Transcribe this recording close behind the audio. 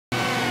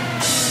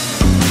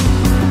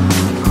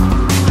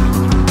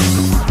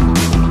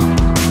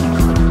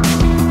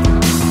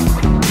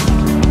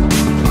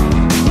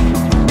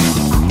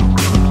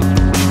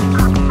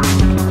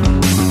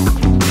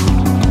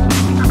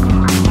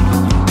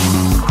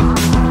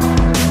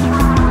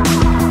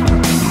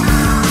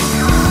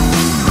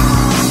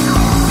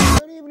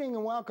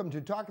welcome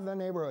to Talk of the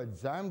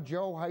Neighborhoods. I'm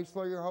Joe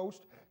Heisler, your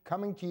host,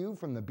 coming to you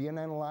from the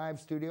BNN Live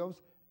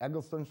studios,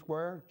 Eggleston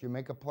Square,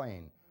 Jamaica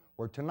Plain,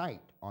 where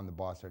tonight on the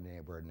Boston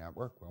Neighborhood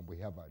Network, well, we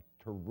have a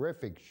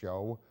terrific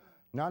show.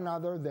 None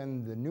other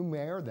than the new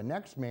mayor, the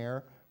next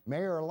mayor,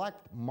 Mayor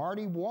Elect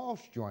Marty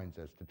Walsh joins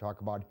us to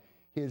talk about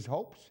his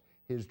hopes,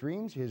 his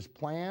dreams, his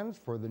plans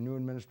for the new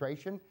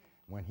administration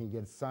when he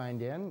gets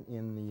signed in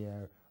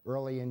the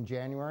early in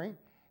January.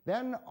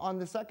 Then on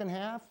the second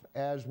half,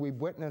 as we've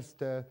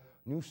witnessed a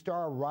new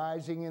star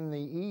rising in the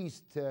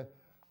East,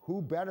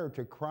 who better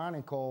to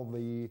chronicle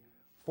the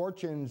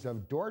fortunes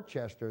of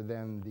Dorchester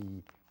than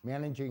the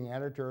managing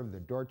editor of the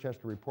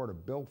Dorchester Reporter,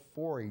 Bill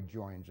Forry,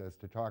 joins us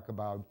to talk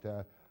about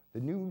the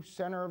new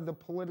center of the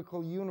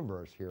political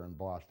universe here in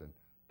Boston,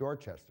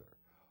 Dorchester.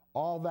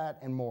 All that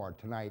and more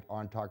tonight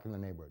on Talking the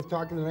Neighborhoods.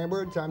 Talking the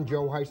Neighborhoods, I'm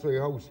Joe Heisler,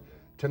 your host.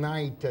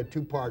 Tonight, a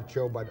two-part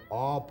show, but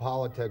all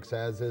politics,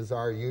 as is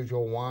our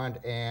usual want.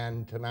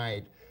 And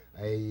tonight,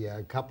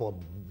 a couple of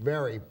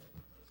very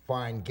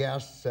fine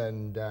guests,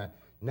 and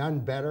none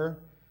better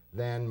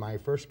than my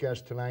first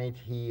guest tonight.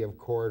 He, of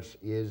course,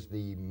 is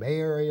the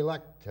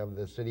mayor-elect of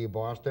the city of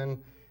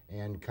Boston.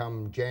 And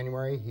come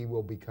January, he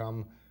will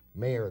become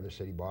mayor of the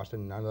city of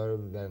Boston. None other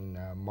than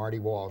Marty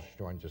Walsh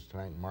joins us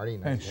tonight. Marty,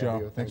 nice Thanks, to have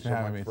Joe. you. Thanks for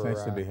having me. It's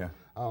nice to be here.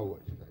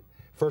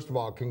 First of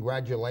all,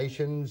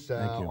 congratulations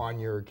on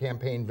your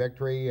campaign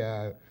victory.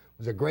 It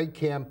was a great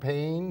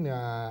campaign.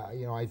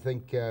 I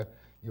think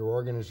your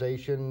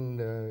organization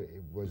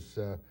was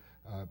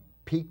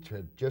peaked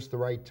at just the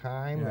right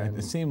time. Yeah,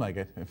 it seemed like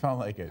it. It felt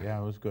like it.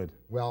 Yeah, it was good.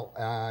 Well,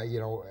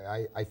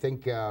 I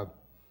think,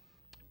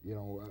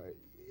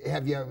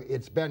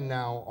 it's been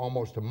now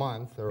almost a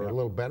month, or a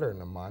little better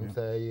than a month.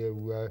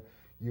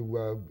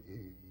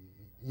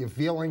 You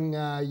feeling,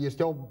 you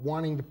still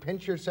wanting to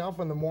pinch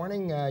yourself in the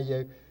morning?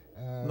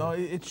 No,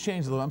 it's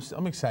changed a little.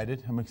 I'm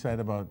excited. I'm excited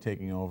about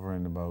taking over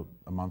in about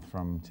a month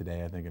from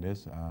today, I think it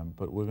is.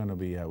 But we're going to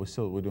be,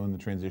 we're doing the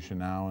transition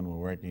now, and we're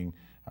working.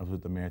 I was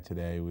with the mayor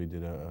today. We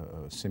did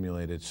a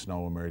simulated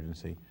snow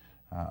emergency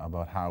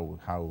about how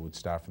it would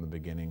start from the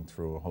beginning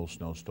through a whole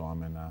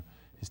snowstorm, and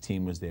his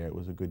team was there. It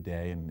was a good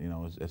day, and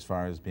as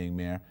far as being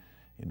mayor,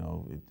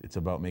 it's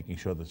about making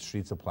sure the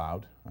streets are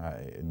plowed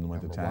in the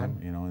wintertime,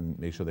 and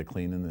make sure they're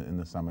clean in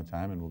the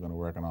summertime, and we're going to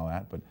work on all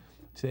that. But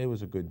today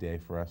was a good day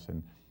for us,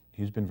 and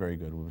he's been very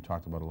good. We've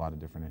talked about a lot of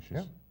different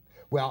issues. Yeah.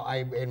 Well,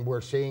 and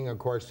we're seeing, of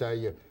course,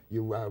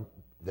 you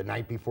the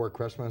night before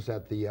Christmas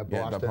at the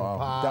Boston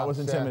Pops. That was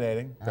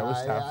intimidating. That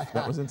was tough.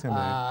 That was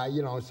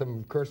intimidating.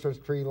 Some Christmas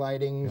tree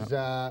lightings.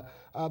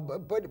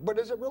 But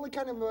is it really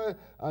kind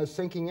of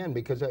sinking in?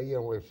 Because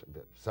it's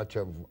such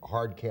a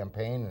hard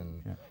campaign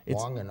and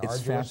long and arduous.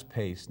 It's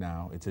fast-paced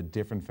now. It's a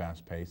different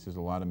fast pace. There's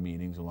a lot of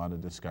meetings, a lot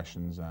of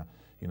discussions.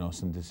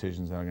 Some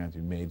decisions that are going to have to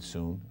be made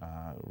soon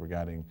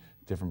regarding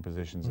different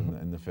positions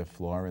in the fifth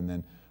floor, and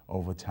then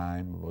over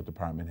time about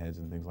department heads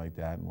and things like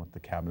that, and what the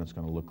cabinet's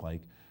going to look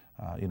like.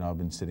 I've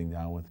been sitting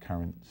down with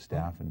current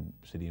staff and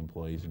city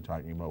employees and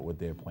talking about what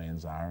their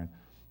plans are, and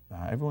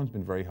everyone's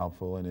been very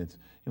helpful, and it's,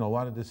 a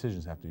lot of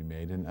decisions have to be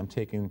made, and I'm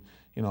taking,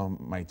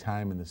 my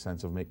time in the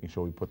sense of making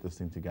sure we put this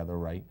thing together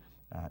right.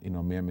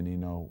 Mayor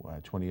Menino,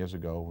 20 years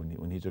ago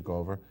when he took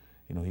over,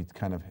 he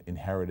kind of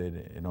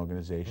inherited an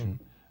organization,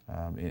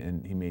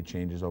 and he made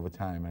changes over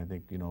time. And I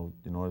think,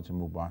 in order to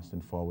move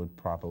Boston forward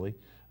properly,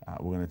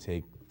 we're going to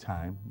take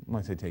time.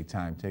 When I say take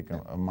time, take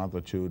a month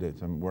or two to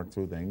work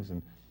through things,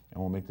 and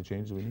we'll make the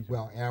changes we need to.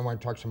 Well, and I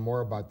want to talk some more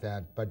about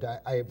that, but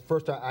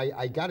first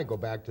I got to go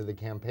back to the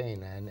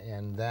campaign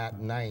and that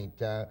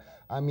night.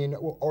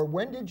 Or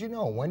when did you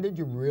know? When did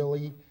you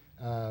really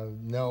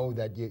know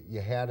that you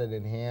had it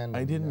in hand?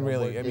 I didn't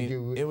really.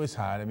 It was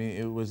hard.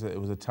 It was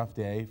a tough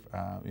day.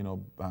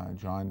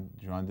 John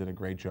did a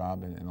great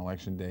job, and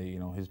election day,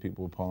 his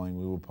people were polling,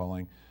 we were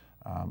polling.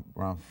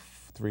 Around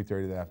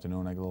 3:30 that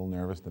afternoon, I got a little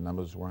nervous. The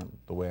numbers weren't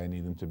the way I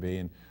need them to be,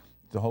 and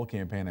the whole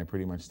campaign, I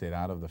pretty much stayed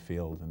out of the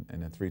field,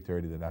 and at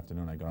 3:30 that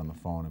afternoon, I got on the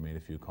phone and made a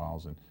few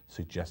calls and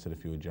suggested a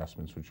few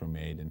adjustments, which were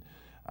made. And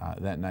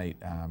that night,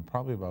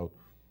 probably about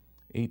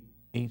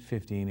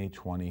 8:15,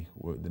 8:20,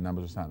 the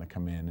numbers were starting to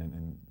come in,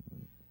 and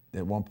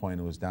at one point,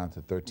 it was down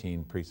to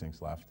 13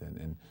 precincts left,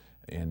 and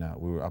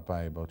we were up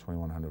by about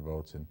 2,100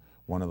 votes. And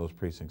one of those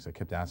precincts, I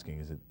kept asking,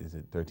 is it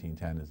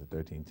 1310? Is it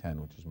 1310,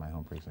 which is my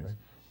home precinct? Right.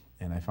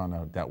 And I found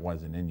out that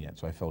wasn't in yet,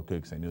 so I felt good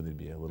because I knew there'd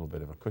be a little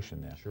bit of a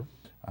cushion there. Sure.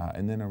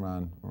 And then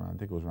around I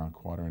think it was around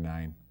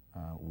 8:45,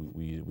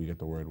 we got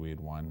the word we had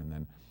won, and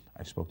then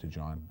I spoke to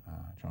John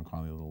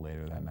Conley a little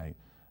later that night.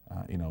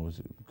 It was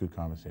a good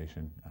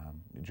conversation.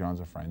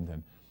 John's a friend,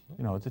 and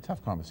it's a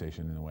tough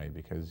conversation in a way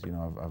because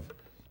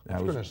I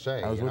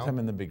was with him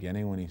in the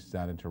beginning when he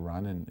started to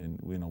run, and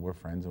we're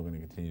friends, and we're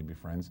going to continue to be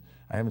friends.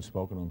 I haven't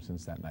spoken to him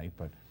since that night,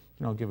 but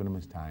giving him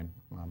his time.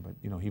 But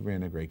he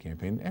ran a great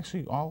campaign.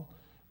 Actually,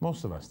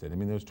 Most of us did. I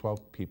mean, there was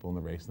 12 people in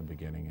the race in the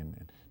beginning, and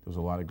there was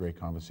a lot of great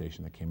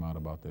conversation that came out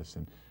about this.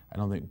 And I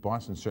don't think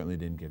Boston certainly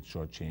didn't get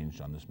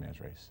shortchanged on this mayor's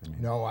race. I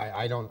mean, no,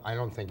 I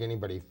don't think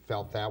anybody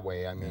felt that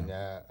way. I mean,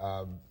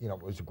 you know,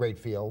 it was a great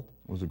field.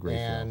 It was a great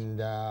field. And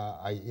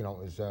you know,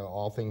 it was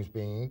all things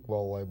being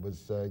equal, it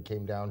was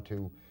came down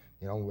to,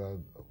 you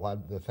know, a lot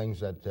of the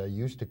things that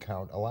used to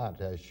count a lot,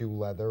 shoe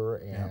leather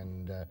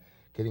and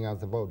getting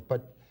out the vote.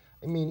 But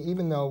I mean,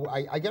 even though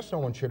I guess no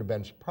one should have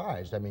been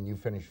surprised. I mean, you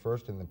finished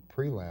first in the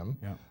prelim,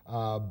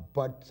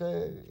 but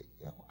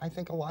you know, I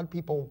think a lot of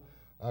people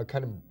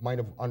kind of might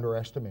have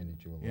underestimated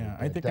you a little bit.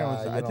 I think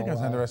I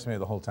was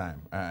underestimated the whole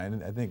time. I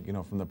think, you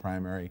know, from the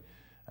primary,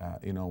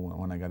 you know,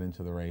 when I got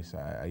into the race,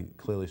 I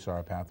clearly saw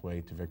a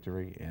pathway to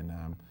victory, and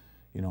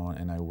you know,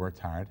 and I worked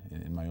hard,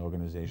 and my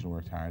organization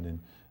worked hard, and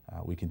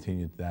we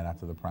continued that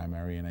after the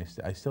primary, and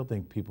I still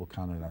think people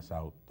counted us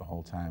out the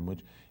whole time,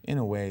 which in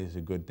a way is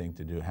a good thing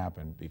to do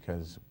happen,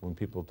 because when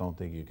people don't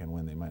think you can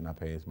win, they might not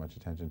pay as much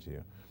attention to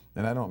you.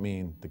 And I don't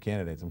mean the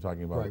candidates, I'm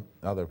talking about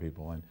other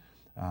people. And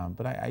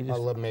but I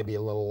just maybe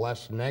a little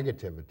less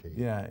negativity.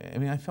 Yeah, I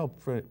mean, I felt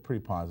pretty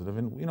positive,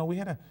 and you know, we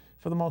had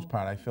for the most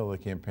part, I feel the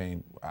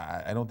campaign.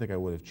 I don't think I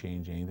would have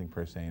changed anything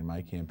per se in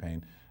my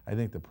campaign. I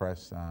think the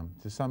press,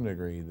 to some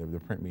degree, the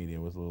print media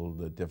was a little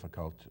bit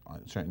difficult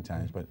at certain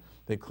times, but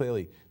they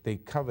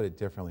covered it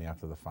differently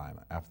after the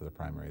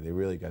primary. They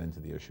really got into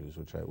the issues,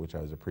 which I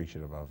was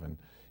appreciative of, and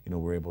you know,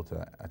 we're able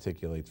to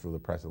articulate through the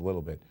press a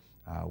little bit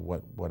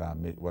what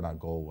our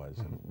goal was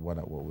and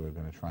what we were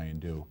going to try and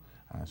do.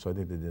 So I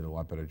think they did a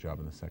lot better job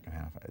in the second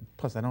half.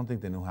 Plus, I don't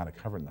think they knew how to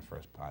cover it in the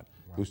first part.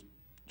 There was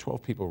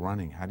 12 people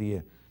running. How do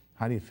you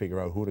figure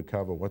out who to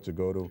cover, what to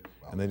go to,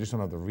 and they just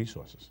don't have the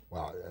resources.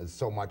 Well,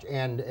 so much,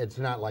 and it's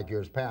not like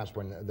years past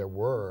when there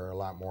were a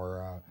lot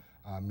more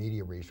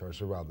media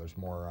resources. Well, there's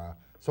more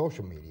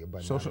social media,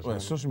 but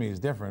social media is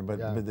different. But,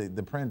 but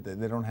the print,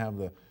 they don't have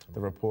the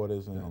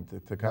reporters and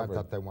to cover.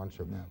 Not that they want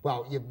to. No.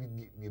 Well,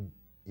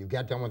 you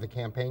got done with the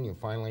campaign. You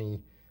finally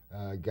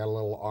got a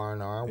little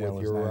R&R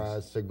with your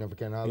nice.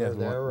 Significant other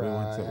there.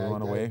 We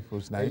went away. It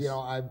was nice. You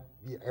know,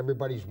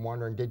 everybody's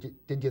wondering,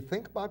 did you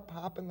think about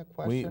popping the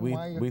question?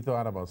 We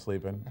thought about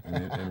sleeping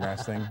and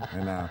resting,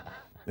 and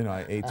you know,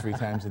 I ate 3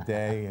 times a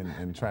day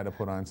and tried to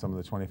put on some of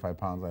the 25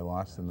 pounds I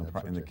lost in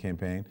the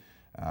campaign.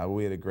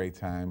 We had a great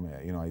time.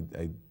 You know,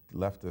 I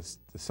left the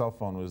cell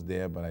phone was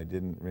there, but I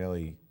didn't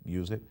really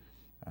use it.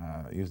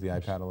 Used the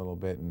iPad a little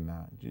bit, and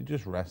you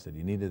just rested.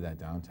 You needed that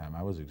downtime.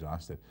 I was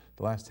exhausted.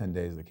 The last 10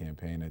 days of the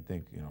campaign, I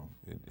think, you know,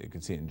 you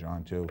could see it in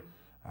John too.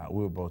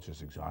 We were both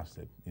just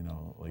exhausted. You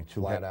know, like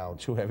two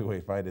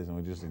heavyweight fighters, and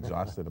we're just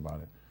exhausted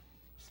about it.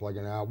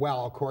 Slugging out.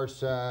 Well, of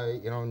course,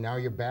 you know, now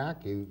you're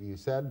back. You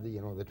said,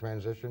 you know, the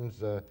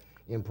transition's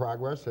in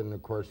progress, and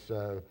of course,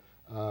 to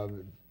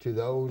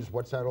those,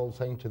 what's that old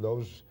saying? To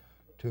those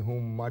to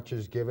whom much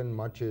is given,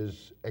 much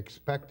is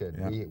expected.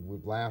 Yeah.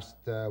 Last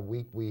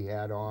week we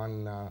had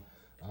on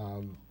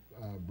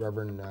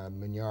Reverend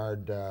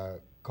Mignard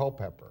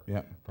Culpepper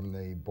from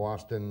the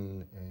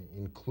Boston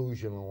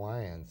Inclusion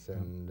Alliance,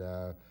 and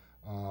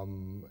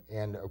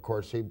of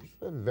course he was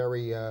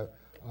very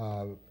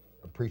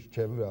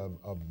appreciative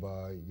of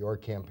your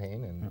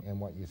campaign and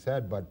what you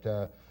said, but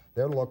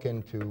they're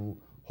looking to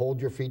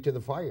hold your feet to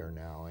the fire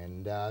now,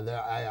 and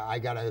I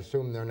got to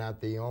assume they're not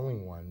the only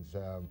ones.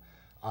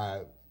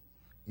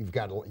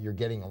 You're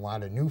getting a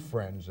lot of new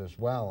friends as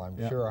well, I'm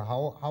sure.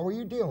 How are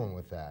you dealing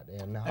with that,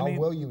 and how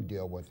will you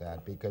deal with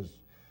that? Because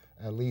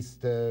at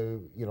least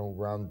you know,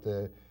 around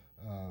the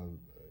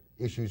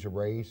issues of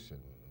race and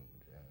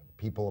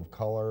people of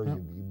color,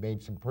 you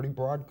made some pretty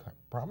broad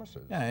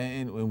promises. Yeah,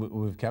 and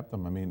we've kept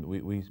them. I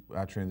mean,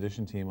 our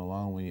transition team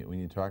alone, when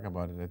you talk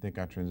about it, I think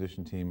our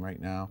transition team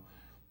right now,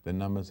 the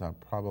numbers are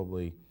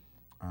probably,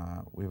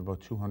 we have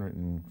about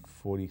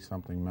 240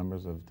 something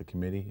members of the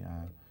committee.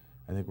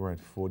 I think we're at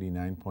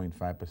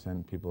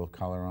 49.5% people of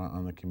color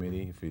on the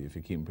committee, if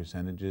you're keeping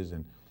percentages,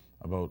 and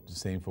about the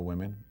same for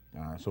women.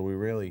 So we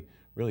really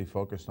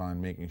focused on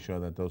making sure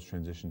that those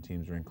transition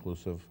teams are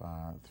inclusive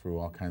through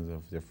all kinds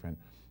of different,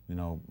 you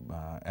know,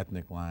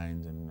 ethnic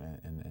lines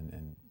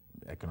and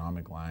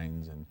economic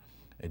lines and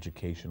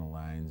educational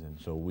lines. And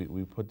so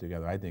we put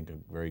together, I think, a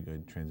very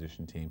good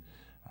transition team.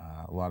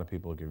 A lot of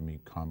people are giving me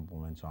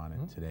compliments on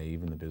it today.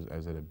 Even I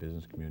was at a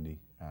business community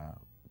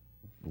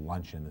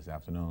luncheon this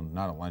afternoon.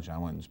 Not a luncheon, I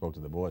went and spoke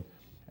to the board,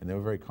 and they were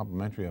very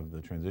complimentary of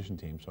the transition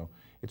team. So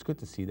it's good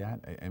to see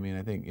that. I mean,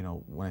 I think, you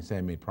know, when I say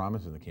I made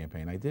promises in the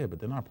campaign, I did, but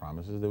they're not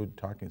promises. They were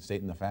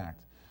stating the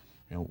facts.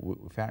 You know,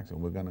 facts,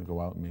 and we're going to go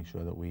out and make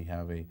sure that we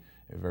have a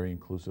very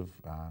inclusive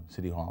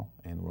city hall,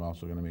 and we're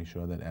also going to make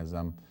sure that as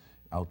I'm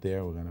out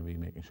there, we're going to be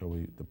making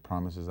sure the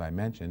promises I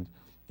mentioned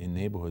in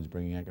neighborhoods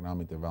bringing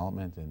economic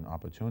development and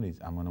opportunities,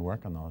 I'm going to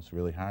work on those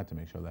really hard to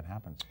make sure that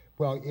happens.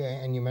 Well,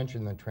 yeah, and you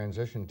mentioned the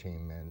transition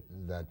team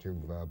that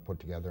you've put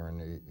together,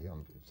 and you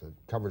know, it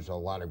covers a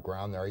lot of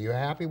ground there. Are you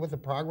happy with the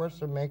progress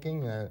they're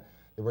making? There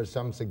was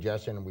some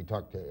suggestion, and we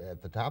talked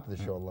at the top of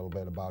the show a little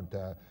bit about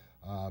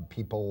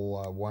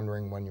people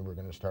wondering when you were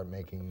going to start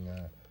making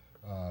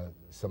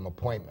some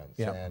appointments.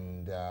 Yep.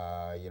 And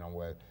you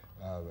know,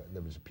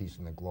 there was a piece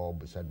in the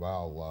Globe that said,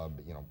 well,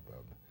 you know,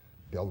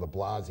 Bill de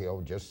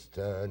Blasio just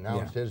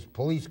announced his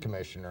police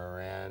commissioner,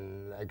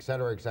 and et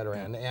cetera,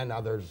 and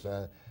others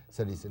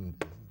cities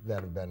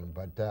that have been.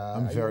 But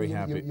I'm very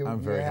happy. I'm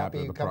very happy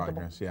with the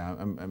comfortable? progress. Yeah,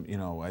 you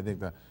know, I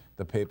think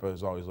the paper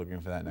is always looking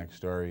for that next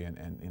story,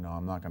 and you know,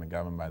 I'm not going to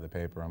govern by the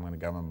paper. I'm going to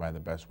govern by the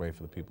best way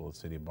for the people of the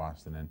city of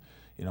Boston. And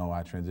you know,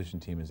 our transition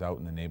team is out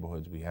in the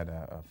neighborhoods. We had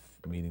a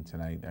meeting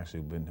tonight.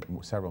 Actually, been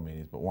several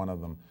meetings, but one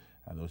of them,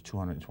 there was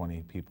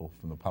 220 people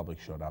from the public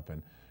showed up.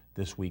 And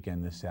this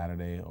weekend, this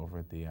Saturday, over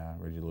at the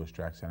Reggie Lewis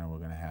Track Center, we're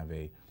going to have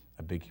a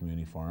big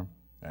community forum.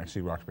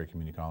 Actually, Roxbury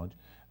Community College.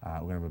 We're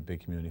going to have a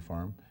big community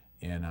forum.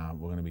 And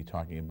we're going to be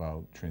talking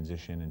about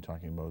transition and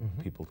talking about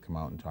people to come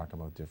out and talk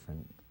about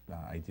different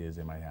ideas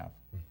they might have.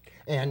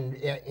 And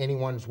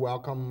anyone's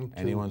welcome?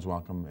 Anyone's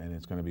welcome, and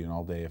it's going to be an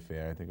all-day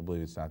affair. I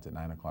believe it starts at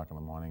 9 o'clock in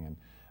the morning, and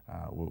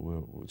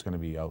it's going to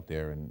be out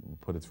there and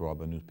put it through all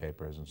the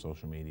newspapers and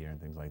social media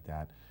and things like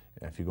that.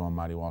 If you go on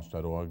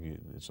martywalsh.org,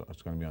 it's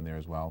going to be on there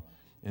as well.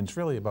 And it's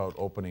really about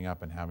opening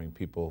up and having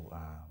people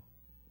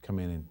come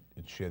in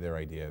and share their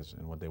ideas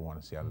and what they want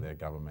to see out of their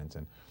government,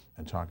 and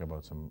talk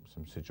about some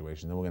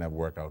situations. Then we're going to have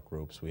workout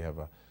groups. We have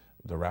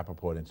the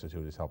Rappaport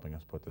Institute is helping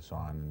us put this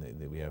on,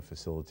 and we have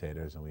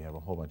facilitators, and we have a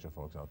whole bunch of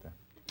folks out there.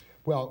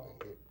 Well,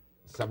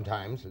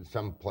 sometimes in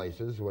some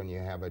places when you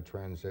have a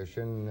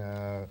transition,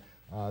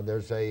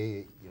 there's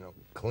a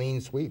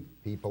clean sweep.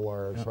 People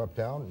are swept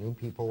out, new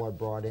people are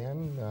brought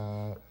in.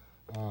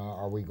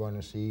 Are we going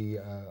to see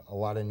a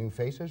lot of new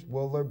faces?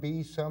 Will there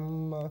be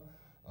some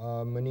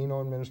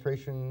Menino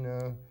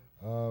administration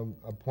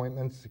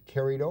appointments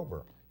carried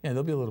over? Yeah,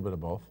 there'll be a little bit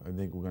of both. I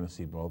think we're going to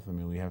see both. I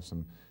mean,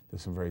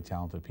 there's some very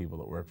talented people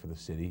that work for the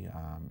city,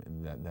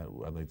 and that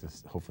I'd like to,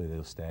 hopefully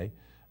they'll stay.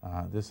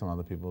 There's some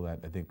other people that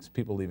I think,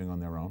 people leaving on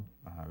their own.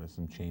 There's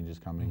some changes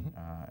coming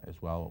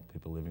as well,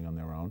 people living on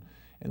their own.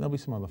 And there'll be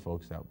some other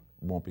folks that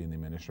won't be in the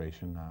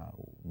administration.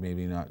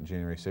 Maybe not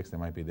January 6th, they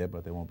might be there,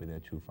 but they won't be there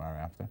too far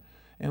after.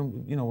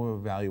 And, you know, we're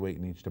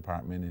evaluating each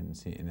department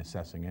and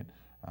assessing it.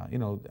 You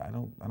know, I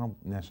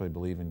don't necessarily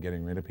believe in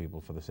getting rid of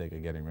people for the sake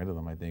of getting rid of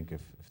them. I think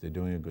if they're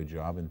doing a good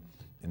job and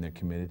they're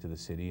committed to the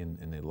city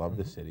and they love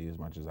the city as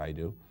much as I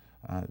do,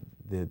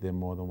 they're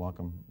more than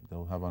welcome.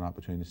 They'll have an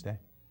opportunity to stay.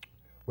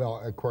 Well,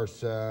 of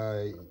course,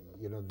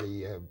 you know,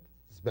 there's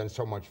been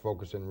so much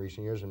focus in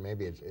recent years, and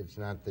maybe it's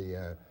not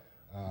the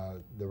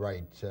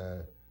right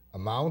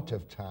amount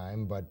of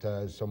time,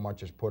 but so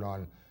much is put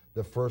on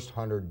the first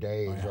 100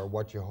 days, or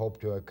what you hope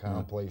to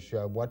accomplish.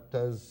 What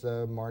does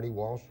Marty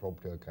Walsh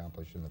hope to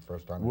accomplish in the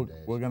first 100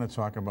 days? We're going to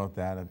talk about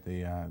that at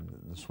the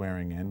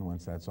swearing in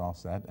once that's all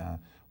set.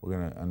 We're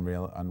going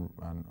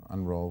to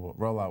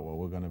roll out what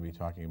we're going to be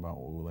talking about,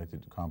 what we'd like to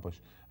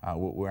accomplish.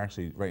 We're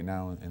actually right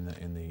now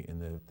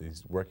in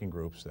these working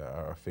groups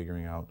are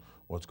figuring out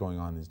what's going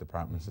on in these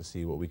departments to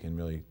see what we can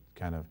really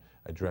kind of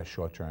address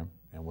short term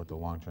and what the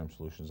long-term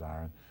solutions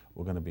are. And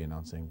we're going to be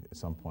announcing at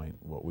some point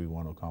what we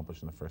want to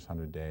accomplish in the first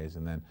 100 days,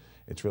 and then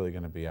it's really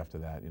going to be after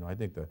that. You know, I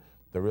think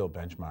the real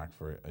benchmark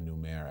for a new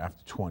mayor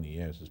after 20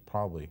 years is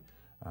probably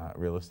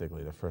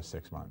realistically the first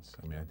 6 months.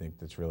 I mean, I think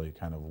that's really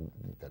kind of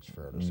that's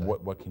fair to say.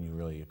 What can you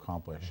really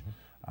accomplish?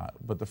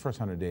 But the first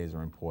 100 days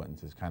are important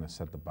to kind of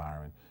set the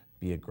bar and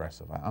be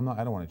aggressive. I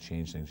don't want to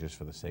change things just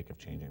for the sake of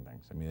changing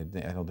things. I mean,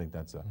 I don't think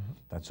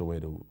that's a way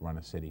to run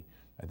a city.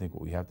 I think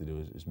what we have to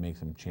do is make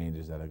some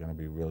changes that are going to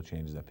be real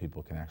changes that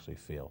people can actually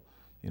feel.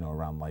 You know,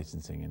 around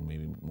licensing and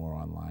maybe more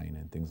online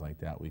and things like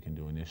that we can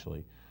do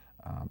initially.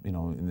 You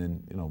know, and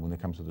then, you know, when it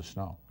comes to the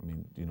snow, I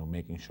mean, you know,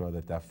 making sure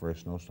that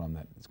first snowstorm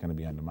that is going to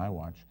be under my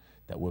watch,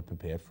 that we're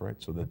prepared for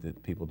it so that the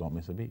people don't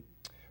miss a beat.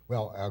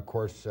 Well, of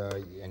course,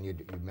 and you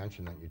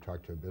mentioned that you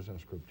talked to a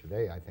business group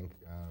today. I think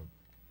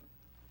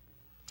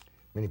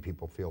many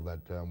people feel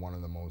that one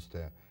of the most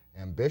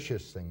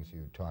ambitious things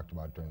you talked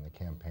about during the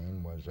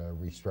campaign was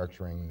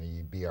restructuring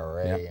the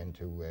BRA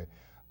into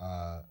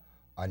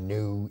a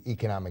new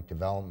economic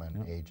development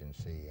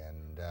agency.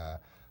 And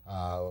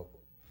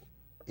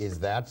is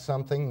that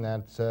something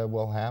that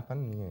will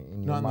happen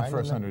in your mind? Not in the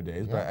first 100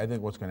 days, but I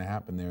think what's going to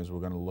happen there is we're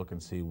going to look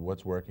and see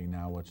what's working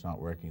now, what's not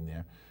working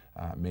there,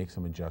 make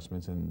some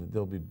adjustments, and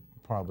there'll be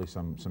probably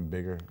some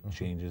bigger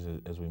changes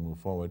as we move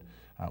forward.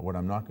 What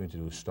I'm not going to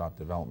do is stop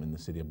development in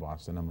the city of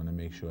Boston. I'm going to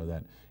make sure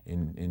that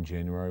in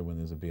January, when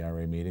there's a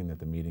BRA meeting, that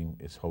the meeting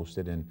is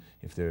hosted, and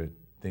if there are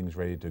things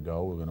ready to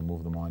go, we're going to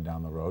move them on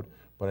down the road.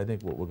 But I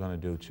think what we're going to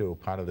do too,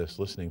 part of this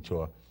listening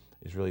tour,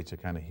 is really to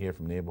kind of hear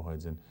from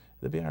neighborhoods, and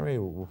the BRA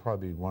will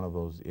probably be one of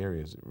those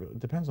areas. It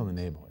depends on the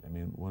neighborhood. I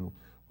mean, when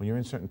you're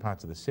in certain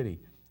parts of the city,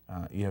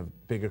 you have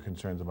bigger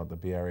concerns about the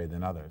BRA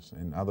than others.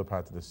 In other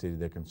parts of the city,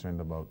 they're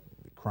concerned about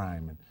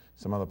crime, and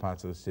some other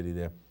parts of the city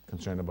they're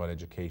concerned about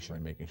education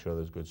and making sure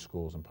there's good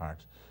schools and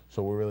parks.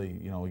 So we're really,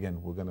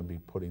 again, we're going to be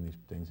putting these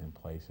things in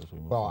place as we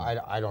move forward.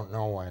 Well, I don't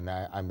know, and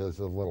I'm just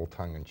a little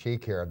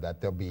tongue-in-cheek here, that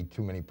there'll be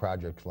too many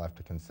projects left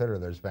to consider.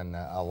 There's been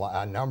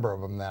a number of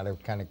them that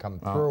have kind of come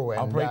through.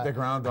 I'll break the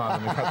ground on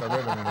them and cut the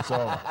ribbon when it's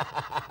over.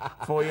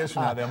 4 years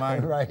from now, they're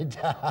mine. Right.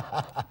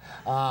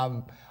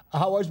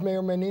 How has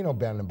Mayor Menino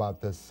been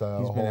about this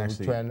whole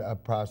trend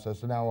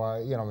process? Now,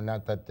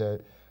 not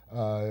that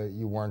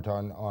you weren't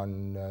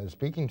on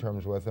speaking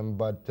terms with him,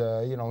 but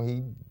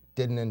he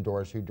didn't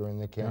endorse you during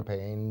the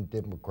campaign.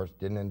 Of course,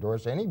 didn't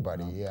endorse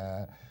anybody.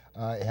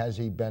 Has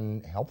he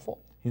been helpful?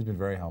 He's been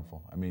very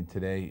helpful. I mean,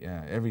 today,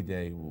 every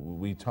day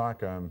we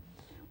talk.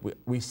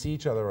 We see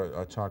each other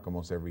or talk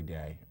almost every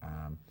day.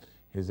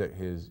 His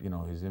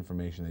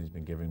information that he's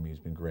been giving me has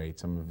been great.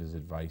 Some of his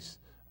advice,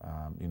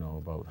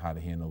 about how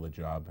to handle the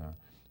job.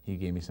 He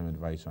gave me some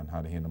advice on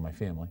how to handle my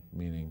family,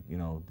 meaning,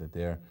 that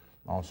they're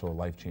also a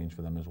life change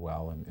for them as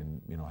well,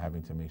 and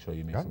having to make sure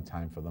you make some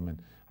time for them.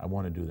 And I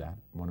want to do that.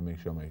 I want to make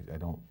sure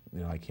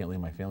I can't leave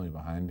my family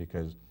behind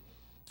because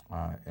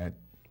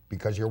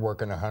because you're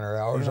working 100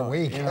 hours a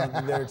week.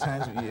 There are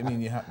times, I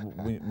mean,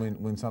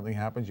 when something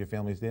happens, your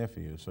family's there for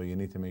you, so you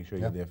need to make sure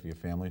you're there for your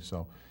family.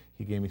 So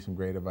he gave me some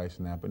great advice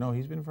on that. But no,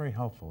 he's been very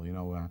helpful.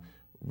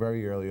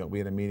 Very early, we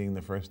had a meeting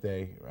the first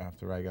day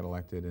after I got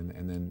elected,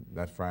 and then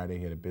that Friday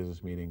he had a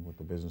business meeting with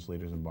the business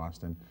leaders in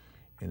Boston,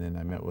 and then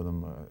I met with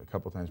him a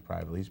couple times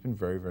privately. He's been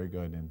very, very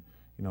good, and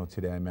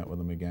today I met with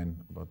him again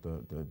about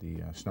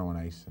the snow and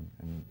ice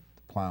and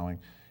plowing,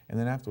 and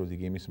then afterwards he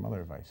gave me some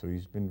other advice. So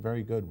he's been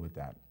very good with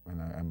that,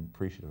 and I'm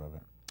appreciative of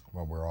it.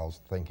 Well, we're all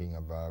thinking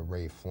of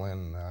Ray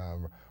Flynn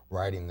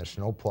riding the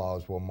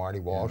snowplows. Will Marty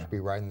Walsh be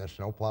riding the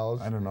snowplows?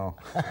 I don't know.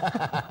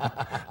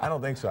 I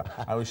don't think so.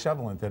 I was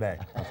shoveling today,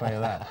 I'll tell you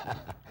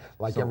that.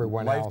 Like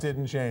everyone else. Life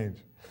didn't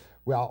change.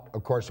 Well,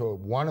 of course,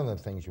 one of the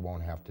things you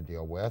won't have to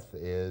deal with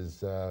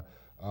is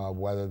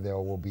whether there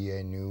will be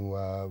a new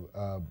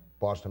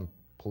Boston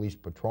Police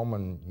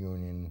Patrolman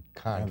Union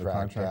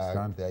contract.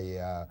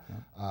 The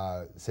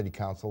City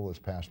Council this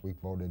past week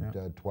voted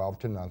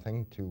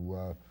 12-0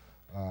 to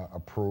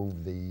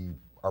approve the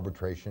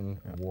arbitration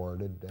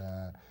awarded.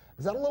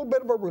 Is that a little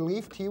bit of a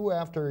relief to you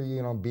after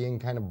being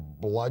kind of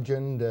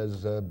bludgeoned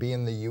as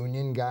being the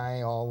union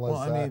guy,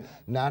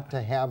 not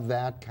to have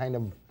that kind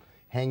of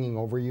hanging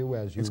over you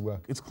as you...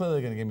 It's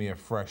clearly going to give me a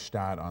fresh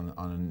start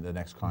on the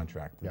next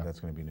contract that's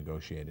going to be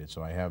negotiated.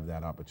 So I have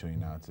that opportunity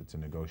now to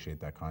negotiate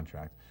that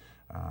contract,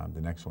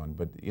 the next one.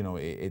 But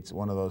it's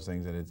one of those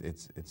things that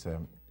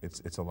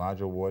it's a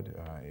large award.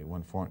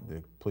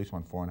 The police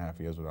won 4.5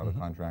 years without a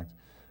contract.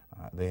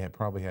 They had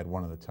probably had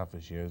one of the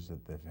toughest years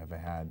that they've ever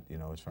had,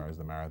 as far as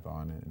the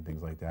marathon and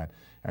things like that.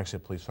 Actually, a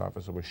police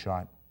officer was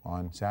shot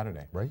on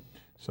Saturday. Right.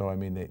 So, I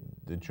mean,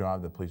 the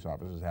job that police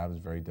officers have is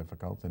very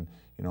difficult, and,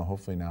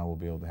 hopefully now we'll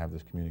be able to have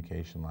this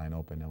communication line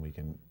open and we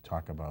can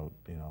talk about,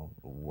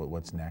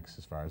 what's next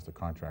as far as the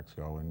contracts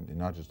go, and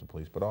not just the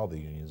police, but all the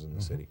unions in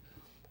the city.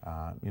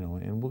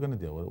 And we're going to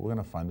deal with it. We're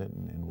going to fund it,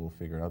 and we'll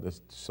figure it out.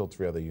 There's still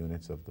 3 other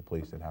units of the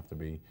police that have to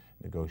be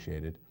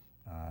negotiated.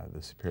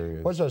 The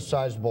superiors. What's a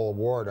sizable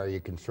award? Are you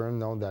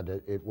concerned, though, that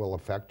it will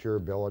affect your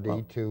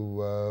ability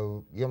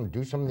to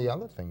do some of the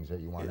other things that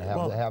you want to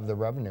have, have the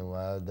revenue?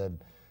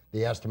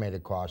 The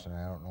estimated cost, and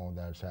I don't know if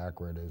that's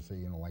accurate, is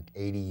like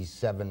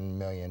 $87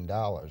 million,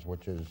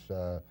 which is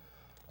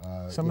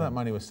some of that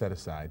money was set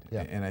aside,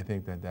 and I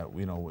think that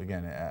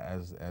again,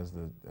 as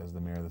the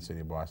mayor of the city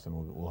of Boston,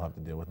 we'll have to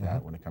deal with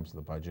that when it comes to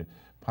the budget.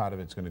 Part of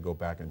it's going to go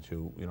back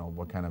into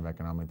what kind of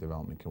economic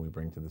development can we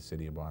bring to the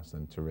city of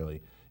Boston to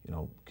really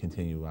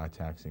continue our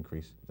tax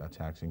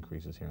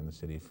increases here in the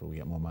city if we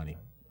get more money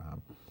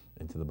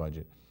into the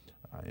budget,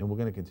 and we're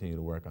going to continue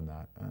to work on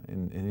that.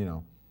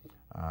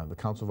 The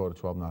council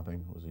voted 12-0.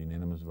 It was a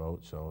unanimous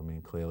vote. So I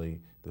mean, clearly,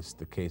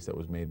 the case that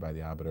was made by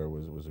the arbiter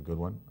was a good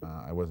one.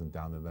 I wasn't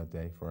down there that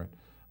day for it,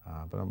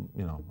 but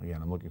again,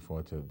 I'm looking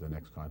forward to the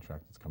next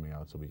contract that's coming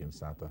out, so we can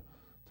start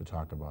to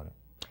talk about it.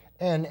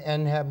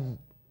 And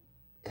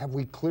have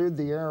we cleared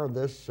the air of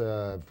this?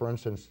 For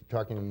instance,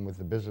 talking with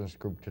the business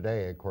group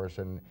today, of course,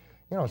 and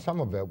some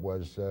of it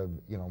was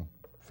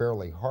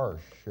fairly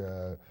harsh.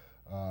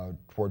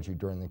 Towards you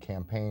during the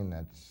campaign,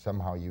 that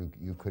somehow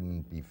you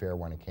couldn't be fair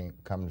when it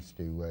comes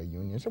to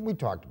unions, and we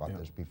talked about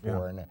this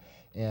before.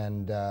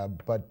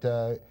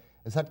 But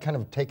is that kind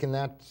of taking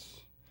that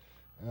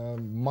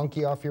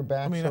monkey off your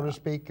back, so to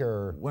speak,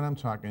 or when I'm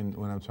talking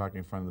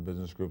in front of the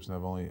business groups, and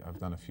I've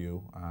done a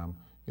few.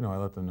 I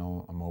let them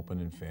know I'm open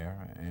and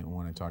fair, and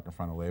when I talk in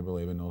front of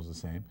labor knows the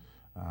same.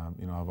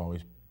 I've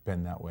always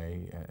been that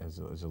way as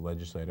a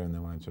legislator, and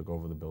then when I took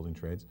over the building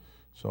trades.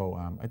 So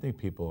I think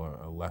people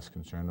are less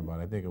concerned about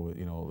it. I think it was,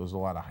 there was a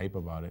lot of hype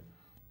about it.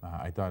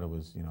 I thought it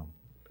was,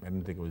 I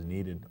didn't think it was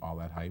needed, all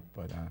that hype,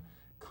 but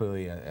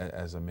clearly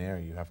as a mayor,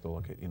 you have to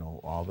look at,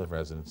 all the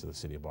residents of the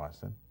city of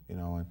Boston,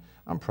 and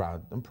I'm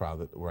proud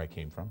that where I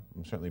came from.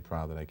 I'm certainly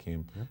proud that I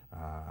came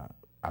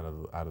out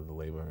of the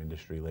labor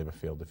industry, labor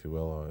field, if you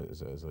will, or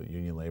as a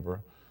union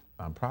laborer.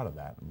 I'm proud of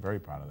that. I'm very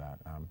proud of that.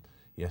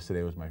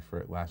 Yesterday was my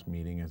last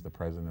meeting as the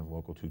president of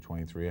Local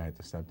 223. I had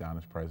to step down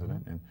as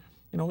president, and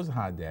it was a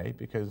hard day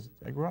because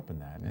I grew up in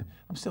that, and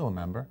I'm still a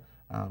member.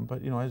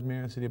 But as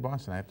mayor of the city of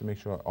Boston, I have to make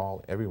sure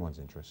everyone's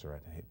interests are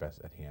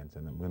at hand,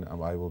 and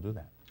I will do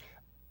that.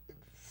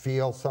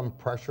 Feel some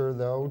pressure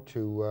though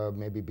to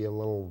maybe be a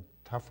little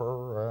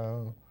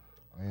tougher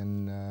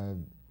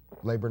in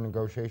labor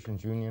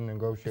negotiations, union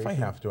negotiations? If I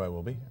have to, I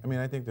will be. I mean,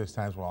 I think there's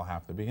times where I'll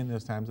have to be, and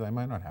there's times that I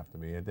might not have to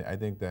be. I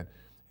think that,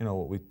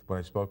 what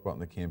I spoke about in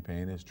the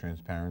campaign is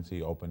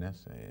transparency,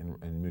 openness,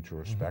 and mutual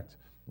respect.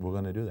 We're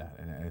going to do that,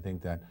 and I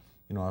think that,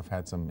 I've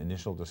had some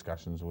initial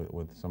discussions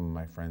with some of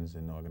my friends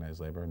in organized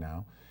labor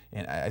now,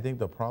 and I think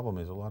the problem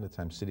is a lot of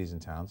times cities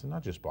and towns, and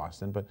not just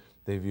Boston, but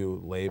they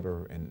view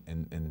labor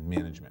and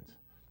management.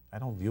 I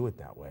don't view it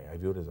that way. I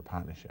view it as a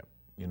partnership.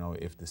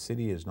 If the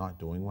city is not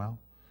doing well,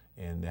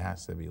 and there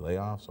has to be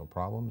layoffs or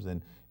problems,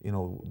 then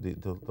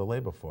the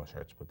labor force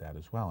hurts with that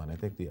as well. And I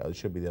think it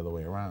should be the other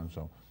way around.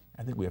 So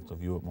I think we have to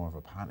view it more of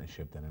a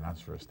partnership than an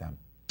us versus them.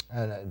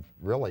 And it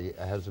really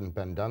hasn't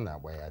been done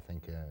that way, I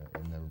think,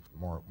 in the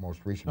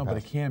most recent past. No, but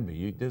it can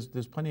be.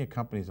 There's plenty of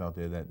companies out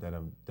there that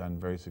have done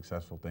very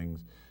successful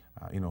things.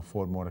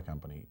 Ford Motor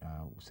Company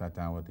sat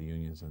down with the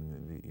unions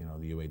and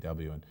the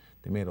UAW, and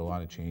they made a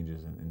lot of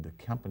changes. And the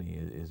company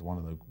is one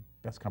of the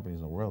best companies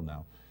in the world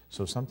now.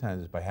 So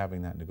sometimes by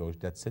having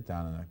that sit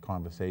down and that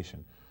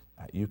conversation,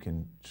 you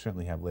can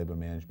certainly have labor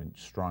management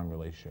strong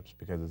relationships,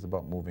 because it's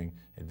about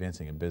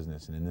advancing a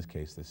business, and in this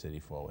case, the city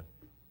forward.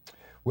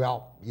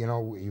 Well,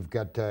 you've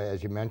got,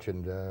 as you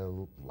mentioned,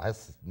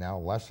 less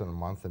than a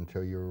month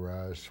until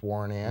you're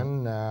sworn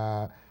in,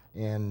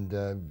 and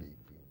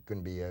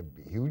going to be a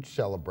huge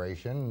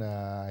celebration.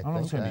 I don't know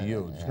if it's going to be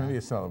huge. It's going to be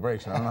a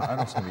celebration. I don't know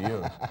if it's going to be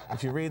huge.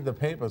 If you read the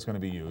paper, it's going to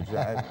be huge.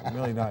 I'm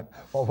really not.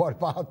 Well, what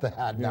about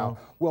that now?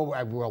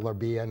 Will there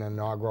be an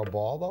inaugural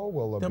ball,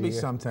 though? There'll be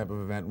some type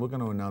of event. We're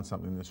going to announce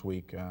something this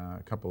week,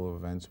 a couple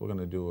of events. We're going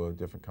to do a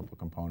different couple of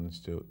components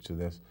to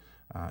this.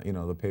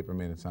 The paper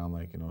made it sound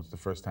like, it's the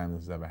first time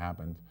this has ever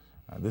happened.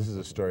 This is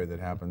a story that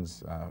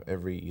happens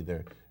every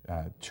either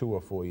 2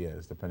 or 4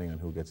 years, depending on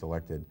who gets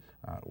elected,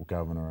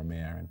 governor or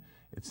mayor. And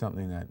it's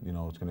something that,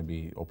 it's going to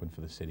be open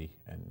for the city.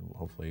 And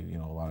hopefully,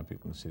 a lot of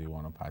people in the city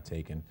want to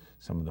partake in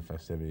some of the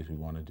festivities we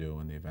want to do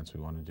and the events we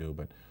want to do.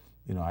 But,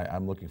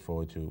 I'm looking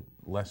forward to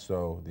less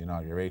so the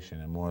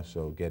inauguration and more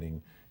so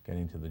getting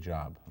to the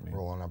job.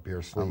 Rolling up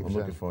your sleeves. I'm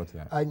looking forward to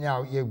that.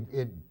 Now,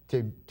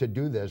 to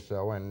do this,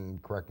 though,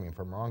 and correct me if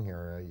I'm wrong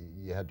here,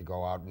 you had to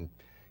go out and,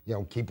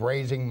 keep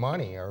raising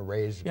money or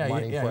raise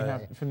money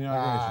for the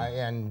inauguration.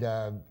 And,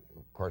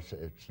 of course,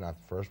 it's not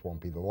the first, won't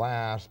be the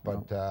last,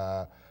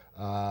 but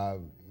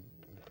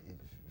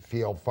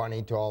feel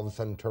funny to all of a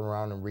sudden turn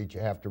around and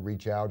have to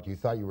reach out. You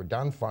thought you were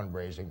done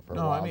fundraising for a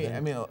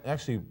while. No,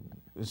 actually,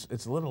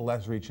 it's a little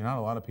less reaching out.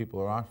 A lot of people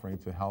are offering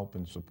to help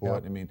and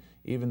support. Yep.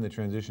 Even the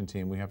transition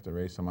team, we have to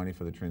raise some money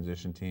for the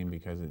transition team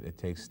because it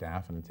takes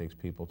staff and it takes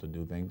people to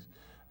do things.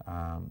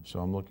 So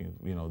I'm looking,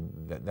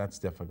 that's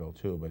difficult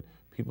too. But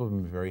people have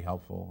been very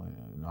helpful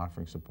in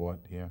offering support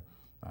here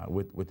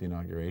with the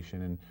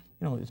inauguration. And,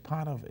 it's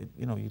part of,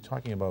 you're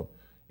talking about,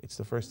 it's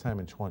the first time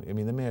in 20,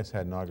 the mayor's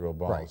had inaugural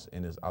balls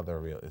in his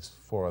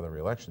 4 other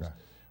re-elections. Right.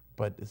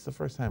 But it's the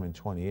first time in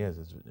 20 years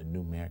there's a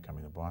new mayor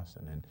coming to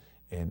Boston.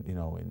 And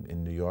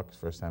in New York, it's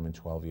the first time in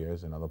 12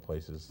 years. In other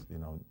places,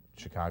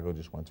 Chicago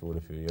just went through it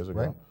a few years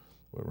ago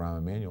with Rahm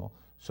Emanuel.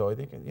 So I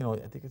think,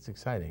 I think it's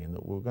exciting, and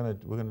we're gonna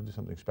do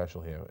something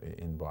special here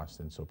in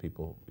Boston. So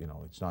people,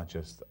 it's not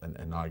just an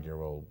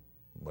inaugural,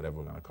 whatever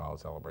we're gonna call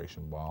it,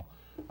 celebration ball.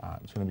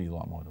 It's gonna be a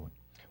lot more to it.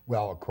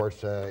 Well, of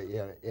course,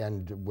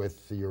 and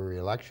with your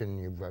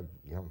election,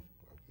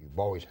 you've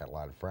always had a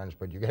lot of friends,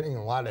 but you're getting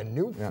a lot of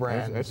new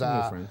friends. I have some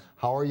new friends.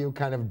 How are you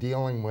kind of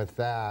dealing with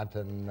that?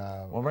 And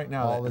well, right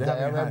now,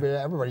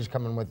 everybody's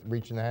coming with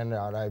reaching the hand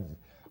out.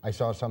 I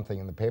saw something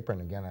in the paper,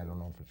 and again, I don't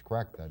know if it's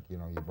correct, that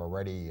you've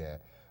already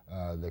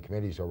the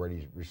committee's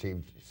already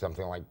received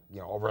something like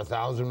over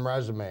 1,000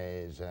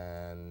 resumes,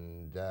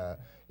 and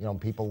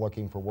people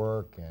looking for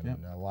work, and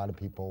a lot of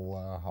people.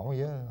 How are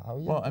you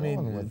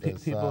doing with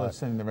this? People are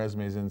sending the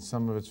resumes in.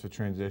 Some of it's for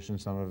transition,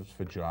 some of it's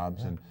for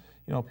jobs, and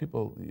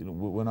people.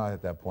 We're not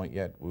at that point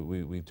yet.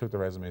 We took the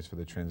resumes for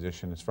the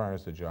transition. As far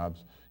as the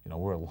jobs,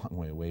 we're a long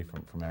way away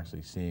from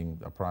actually seeing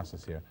a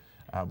process here.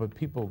 But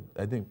people,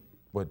 I think,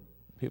 what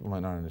people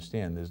might not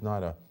understand, there's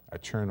not a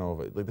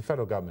turnover. Like the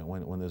federal government,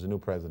 when there's a new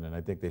president,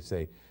 I think they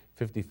say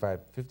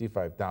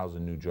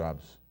 55,000 new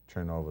jobs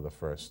turn over the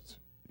first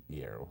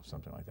year or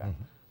something like that.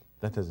 Mm-hmm.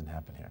 That doesn't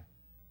happen here,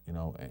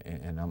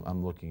 and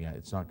I'm looking at,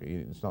 it's not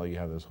like you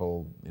have this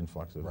whole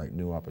influx of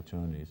new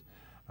opportunities.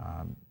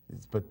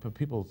 But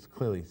people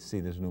clearly see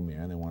this new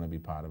mayor and they want to be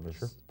part of it,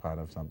 part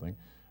of something.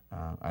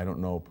 I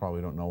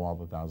probably don't know all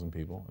the 1,000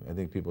 people. I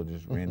think people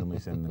just randomly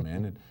send them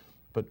in.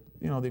 But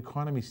the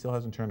economy still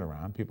hasn't turned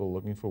around. People are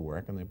looking for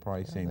work, and they're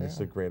probably saying this is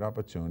a great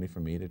opportunity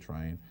for me to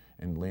try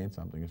and land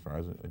something as far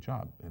as a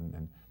job.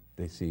 And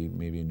they see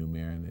maybe a new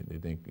mayor, and they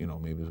think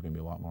maybe there's going to be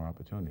a lot more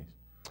opportunities.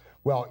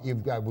 Well,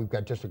 we've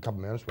got just a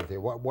couple minutes with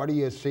you. What do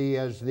you see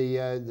as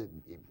the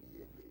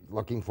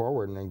looking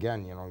forward, and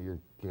again, you're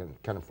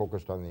kind of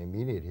focused on the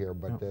immediate here,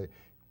 but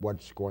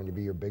what's going to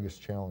be your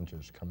biggest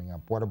challenges coming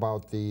up? What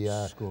about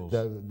the schools?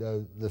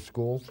 The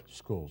schools?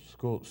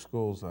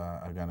 Schools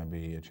are going to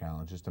be a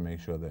challenge, just to make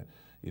sure that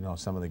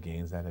some of the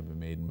gains that have been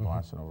made in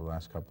Boston over the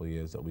last couple of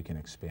years, that we can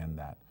expand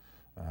that.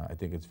 I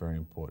think it's very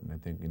important. I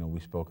think we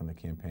spoke in the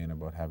campaign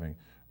about having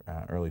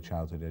early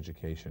childhood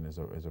education as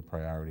a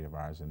priority of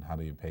ours, and how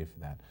do you pay for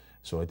that?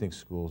 So I think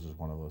schools is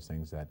one of those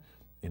things that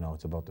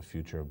it's about the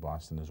future of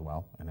Boston as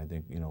well. And I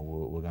think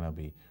we're going to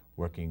be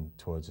working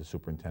towards a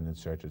superintendent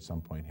search at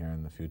some point here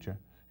in the future,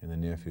 in the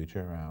near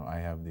future. I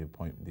have the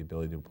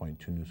ability to appoint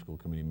 2 new school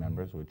committee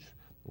members, which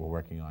we're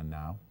working on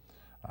now.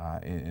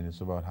 And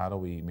it's about how do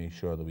we make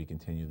sure that we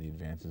continue the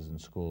advances in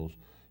schools.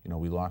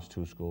 We lost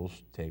 2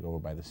 schools taken over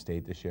by the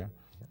state this year.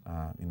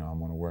 I'm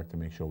going to work to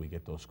make sure we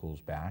get those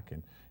schools back,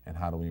 and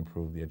how do we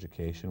improve the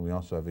education. We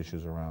also have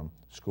issues around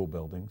school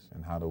buildings,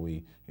 and how do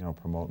we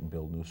promote and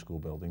build new school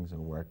buildings,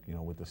 and work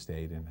with the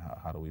state, and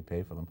how do we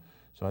pay for them.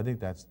 So I think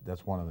that's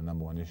one of the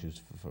 #1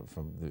 issues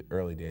from the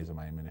early days of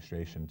my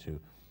administration, to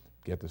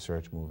get the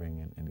search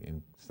moving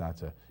and start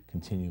to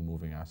continue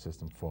moving our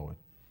system forward.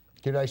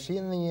 Did I see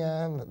in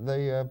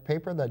the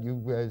paper that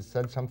you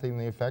said something to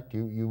the effect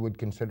you would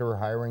consider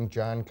hiring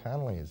John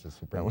Connolly as the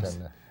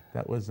superintendent?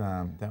 That was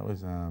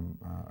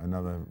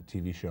another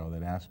TV show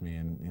that asked me,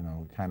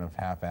 and kind of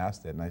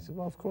half-assed it, and I said,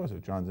 well, of course,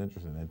 if John's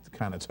interested. And it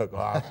kind of took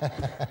off.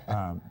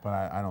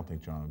 But I don't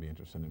think John would be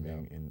interested in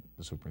being in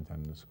the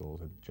superintendent of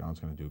schools. John's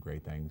going to do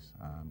great things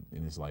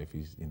in his life.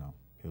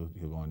 He'll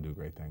go and do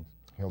great things.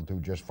 He'll do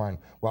just fine.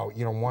 Well,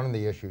 one of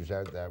the issues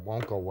that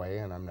won't go away,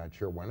 and I'm not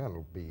sure when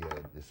it'll be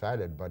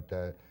decided,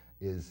 but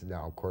is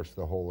now, of course,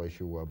 the whole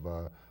issue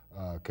of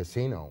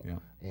casino.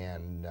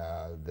 And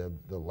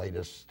the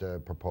latest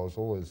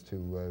proposal is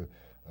to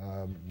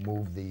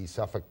move the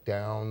Suffolk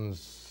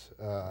Downs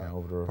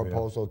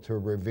proposal to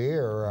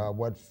Revere.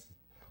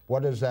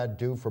 What does that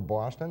do for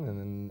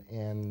Boston?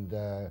 And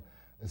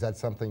is that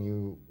something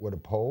you would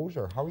oppose,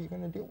 or how are you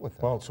going to deal with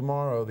that? Well,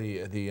 tomorrow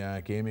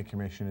the Gaming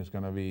Commission is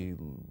going to be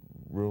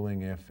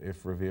ruling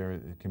if Revere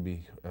can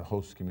be a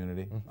host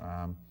community.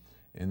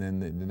 And then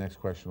the next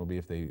question will be,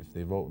 if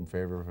they vote in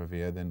favor of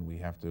Revere, then we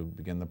have to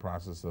begin the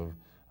process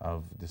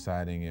of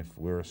deciding if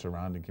we're a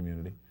surrounding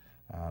community,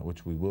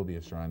 which we will be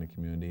a surrounding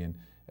community. And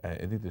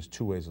I think there's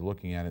 2 ways of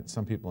looking at it.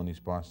 Some people in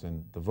East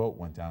Boston, the vote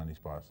went down in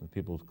East Boston.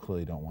 People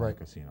clearly don't want a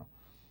casino.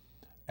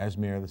 As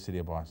mayor of the city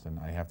of Boston,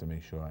 I have to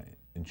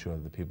ensure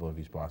that the people of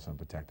East Boston are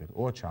protected,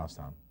 or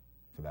Charlestown,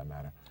 for that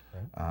matter.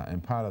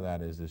 And part of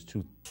that is there's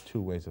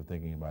two ways of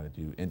thinking about it.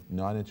 Do you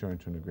not enter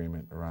into an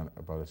agreement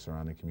about a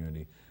surrounding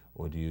community,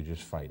 or do you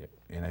just fight it?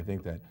 And I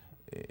think that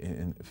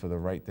for the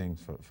right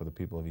things for the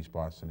people of East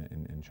Boston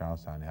and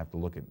Charlestown, you have to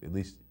look at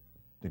least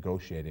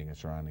negotiating a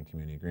surrounding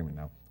community agreement.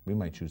 Now, we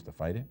might choose to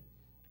fight it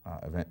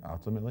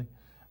ultimately,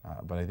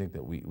 but I think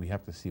that we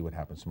have to see what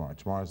happens tomorrow.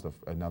 Tomorrow is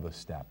another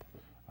step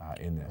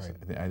in this.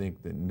 I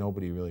think that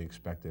nobody really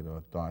expected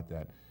or thought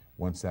that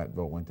once that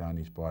vote went down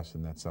in East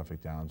Boston, that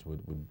Suffolk Downs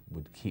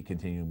would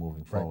continue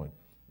moving forward.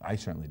 I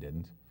certainly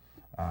didn't.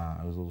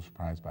 I was a little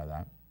surprised by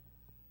that.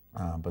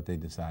 But they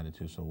decided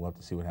to, so we'll have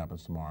to see what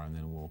happens tomorrow, and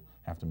then we'll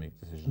have to make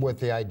decisions. With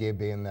the idea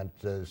being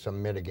that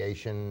some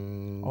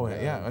mitigation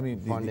I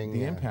mean, funding,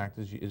 the impact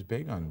is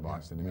big on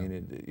Boston. I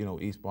mean,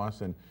 East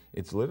Boston,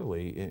 it's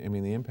literally, I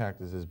mean, the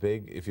impact is as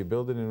big. If you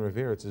build it in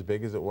Revere, it's as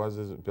big as it was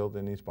as it built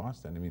in East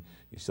Boston. I mean,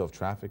 you still have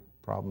traffic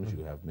problems,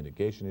 you have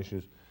mitigation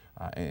issues,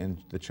 and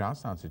the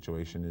Charlestown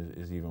situation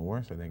is even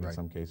worse, I think, in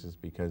some cases,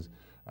 because,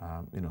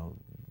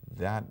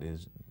 that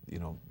is,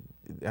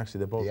 actually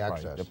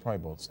they're probably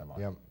both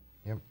similar. Yep.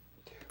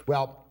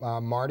 Well,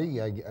 Marty,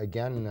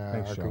 again,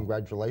 Thanks, our Joe.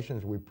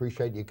 Congratulations. We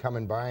appreciate you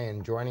coming by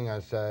and joining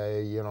us.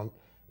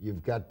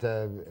 You've got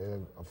a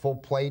full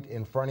plate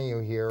in front of you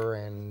here,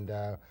 and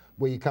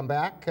will you come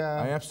back?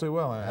 I absolutely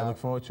will. I look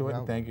forward to it,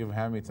 and thank you for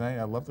having me tonight.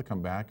 I'd love to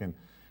come back and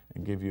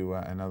give you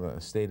another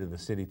state of the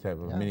city type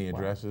of mini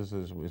addresses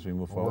as we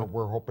move forward.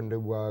 We're hoping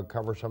to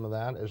cover some of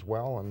that as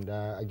well. And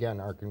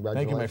again, our congratulations.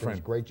 Thank you, my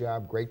friend. Great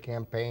job, great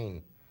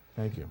campaign.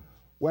 Thank you.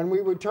 When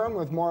we return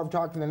with more of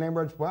Talking the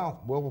Neighborhoods,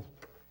 well, we'll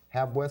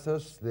have with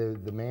us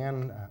the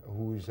man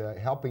who's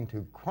helping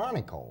to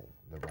chronicle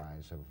the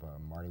rise of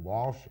Marty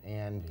Walsh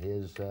and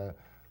his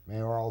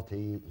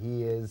mayoralty.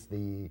 He is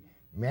the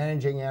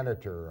managing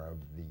editor of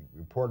the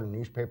Reporter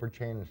newspaper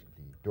chain, the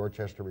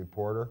Dorchester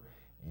Reporter,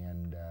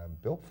 and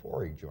Bill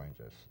Forry joins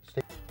us.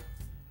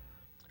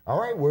 All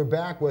right, we're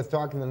back with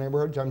Talking the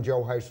Neighborhoods. I'm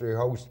Joe Heisler, your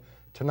host.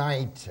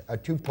 Tonight, a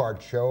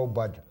 2-part show,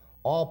 but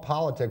all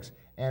politics,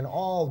 and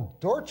all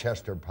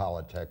Dorchester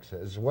politics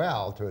as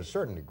well, to a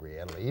certain degree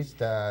at least.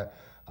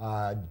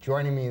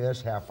 Joining me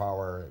this half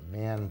hour,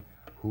 man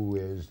who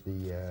is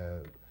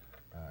the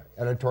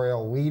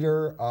editorial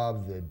leader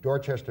of the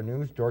Dorchester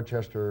News,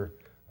 Dorchester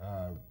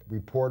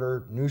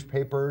Reporter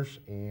newspapers,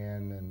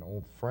 and an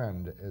old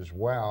friend as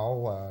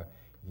well.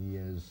 He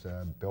is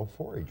Bill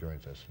Forry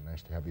joins us.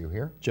 Nice to have you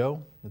here.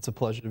 Joe, it's a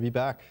pleasure to be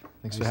back.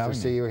 Thanks for having me. Nice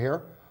to see you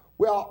here.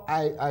 Well,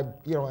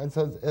 you know, and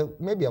so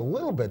maybe a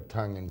little bit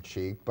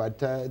tongue-in-cheek,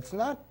 but it's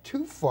not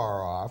too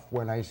far off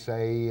when I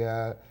say,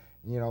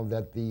 you know,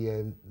 that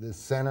the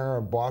center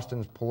of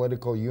Boston's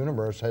political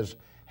universe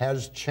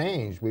has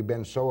changed. We've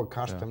been so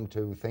accustomed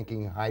to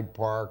thinking Hyde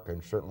Park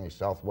and certainly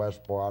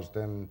Southwest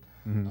Boston,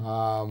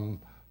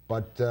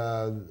 but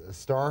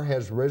Star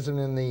has risen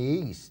in the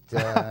east,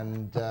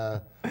 and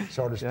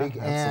so to speak.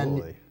 Yeah,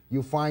 absolutely. And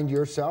you find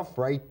yourself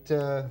right.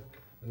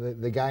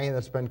 The guy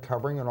that's been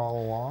covering it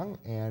all along,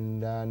 and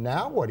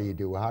now what do you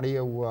do? How do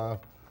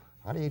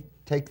you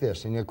take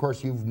this? And of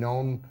course, you've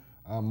known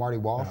Marty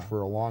Walsh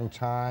for a long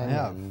time,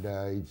 and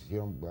he's, you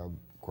know, of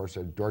course,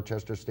 a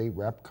Dorchester State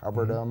rep,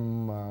 covered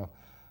him.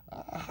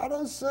 How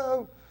does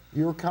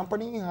your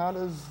company, how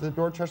does the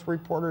Dorchester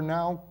Reporter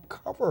now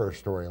cover a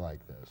story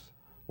like this?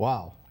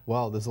 Wow.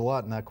 Well, there's a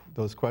lot in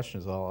those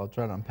questions. I'll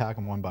try to unpack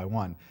them one by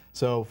one.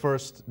 So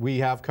first, we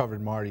have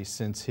covered Marty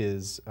since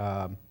his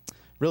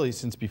really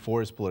since before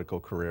his political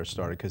career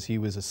started, because he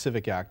was a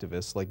civic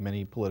activist like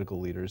many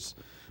political leaders.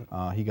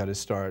 He got his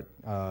start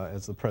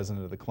as the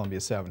president of the Columbia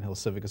Savin Hill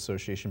Civic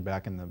Association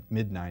back in the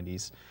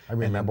mid-90s. I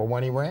remember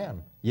when he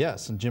ran.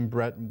 Yes, and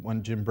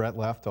when Jim Brett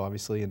left,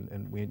 obviously,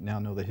 and we now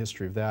know the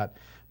history of that.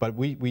 But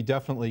we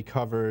definitely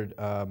covered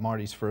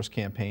Marty's first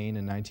campaign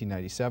in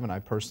 1997. I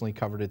personally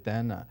covered it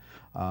then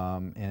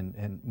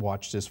and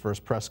watched his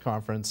first press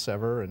conference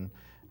ever, and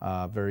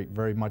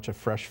very much a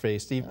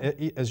fresh-faced,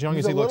 as young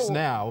as he looks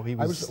now. He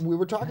was. We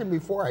were talking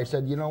before. I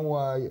said, you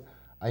know,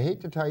 I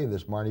hate to tell you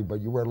this, Marty, but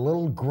you were a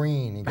little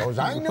green. He goes,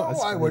 I know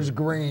I was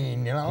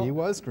green, you know. He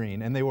was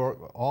green, and they were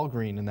all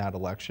green in that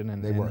election,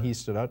 and he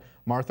stood out.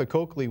 Martha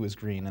Coakley was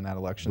green in that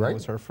election. That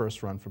was her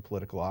first run for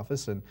political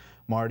office, and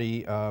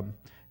Marty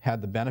had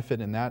the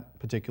benefit in that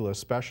particular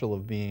special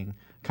of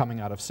coming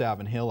out of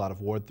Savin Hill, out of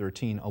Ward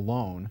 13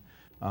 alone,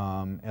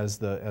 as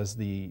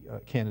the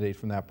candidate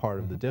from that part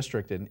of the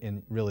district,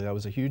 and really that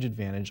was a huge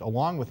advantage,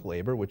 along with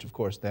labor, which of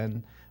course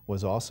then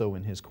was also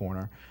in his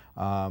corner,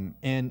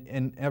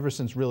 and ever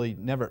since really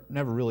never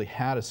really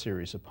had a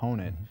serious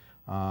opponent.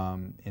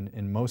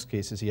 In most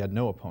cases he had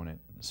no opponent.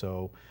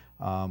 So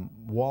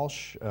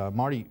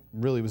Marty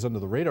really was under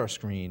the radar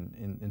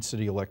screen in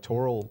city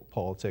electoral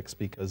politics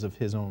because of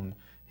his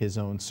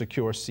own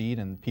secure seat,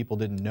 and people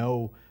didn't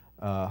know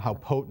how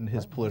potent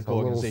his political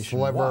organization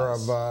was. A little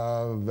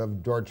sliver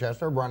of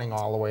Dorchester running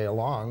all the way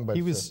along, but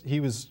he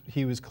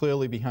was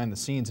clearly behind the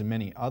scenes in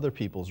many other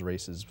people's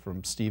races,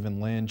 from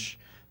Stephen Lynch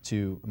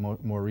to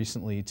more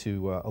recently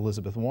to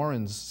Elizabeth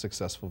Warren's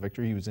successful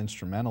victory. He was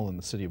instrumental in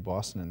the city of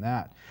Boston in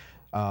that.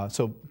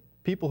 So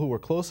people who were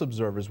close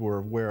observers were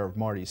aware of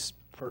Marty's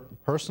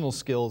personal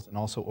skills and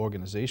also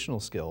organizational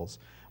skills.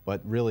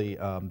 But really,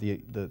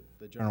 the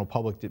general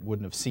public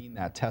wouldn't have seen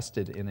that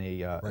tested in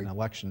an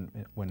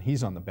election when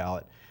he's on the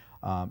ballot.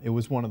 It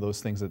was one of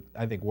those things that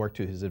I think worked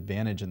to his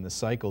advantage in this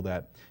cycle,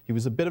 that he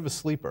was a bit of a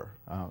sleeper.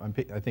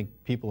 I think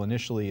people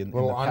initially in the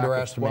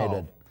underestimated.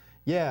 12,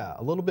 yeah,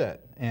 a little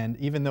bit. And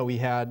even though he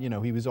had,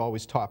 he was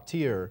always top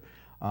tier,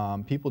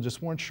 people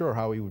just weren't sure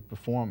how he would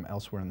perform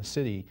elsewhere in the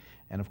city.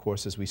 And of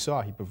course, as we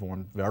saw, he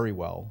performed very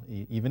well,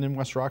 even in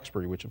West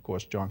Roxbury, which of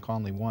course John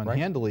Conley won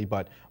handily.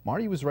 But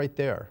Marty was right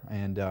there,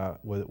 and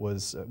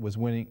was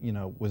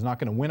winning. Was not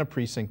going to win a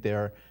precinct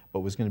there, but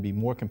was going to be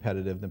more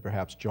competitive than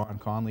perhaps John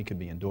Conley could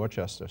be in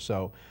Dorchester.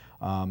 So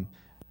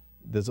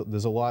there's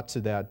a lot to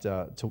that,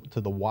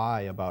 to the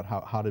why about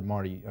how did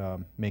Marty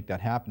make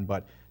that happen.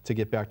 But to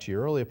get back to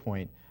your earlier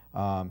point,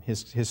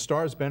 his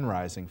star's been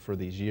rising for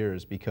these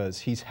years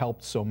because he's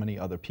helped so many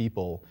other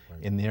people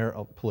in their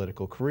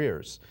political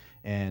careers.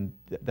 And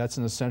that's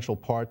an essential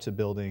part to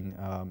building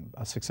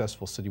a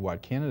successful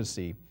citywide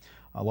candidacy.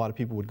 A lot of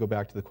people would go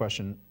back to the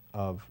question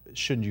of,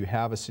 shouldn't you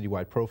have a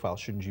citywide profile?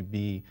 Shouldn't you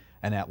be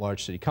an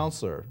at-large city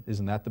councilor?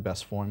 Isn't that the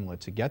best formula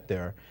to get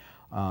there?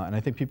 And I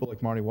think people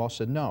like Marty Walsh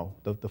said, no,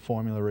 the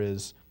formula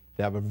is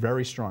to have a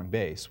very strong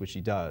base, which he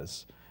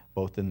does,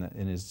 both in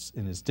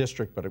his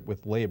district, but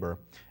with labor,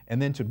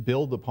 and then to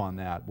build upon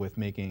that with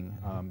making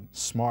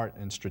smart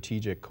and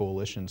strategic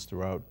coalitions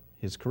throughout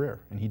his career,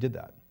 and he did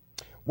that.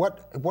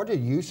 What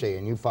did you say?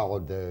 And you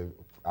followed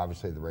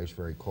obviously the race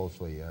very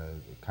closely,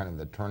 kind of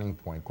the turning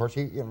point. Of course,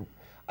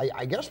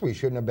 I guess we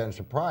shouldn't have been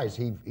surprised.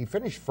 He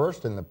finished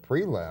first in the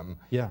prelim.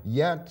 Yeah.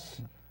 Yet,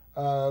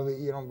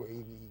 he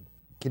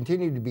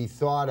continued to be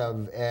thought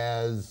of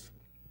as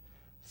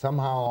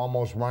somehow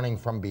almost running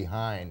from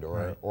behind,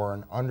 or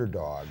an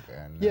underdog,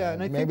 and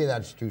and maybe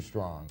that's too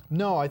strong.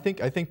 No, I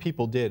think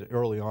people did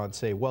early on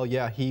say, well,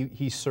 yeah,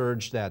 he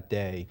surged that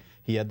day.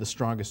 He had the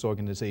strongest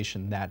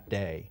organization that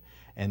day,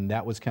 and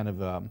that was kind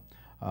of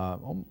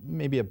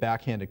maybe a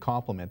backhanded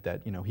compliment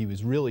that he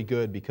was really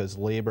good because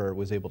labor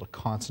was able to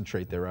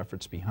concentrate their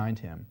efforts behind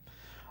him.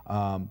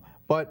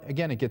 But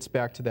again, it gets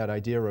back to that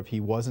idea of he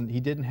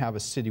didn't have a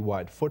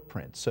citywide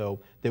footprint, so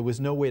there was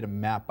no way to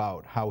map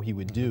out how he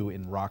would do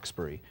in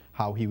Roxbury,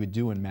 how he would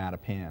do in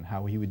Mattapan,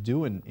 how he would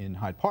do in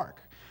Hyde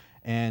Park.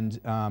 And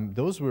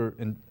those were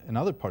in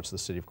other parts of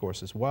the city, of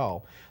course, as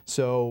well.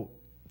 So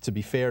to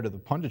be fair to the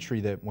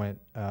punditry that went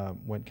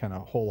kind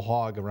of whole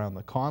hog around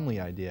the Conley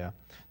idea,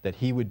 that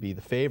he would be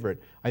the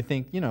favorite, I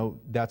think, you know,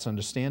 that's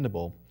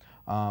understandable.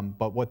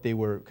 But what they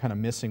were kind of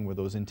missing were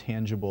those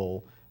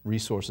intangible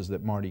resources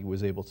that Marty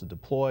was able to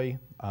deploy.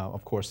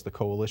 Of course, the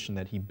coalition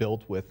that he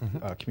built with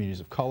communities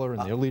of color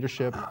and their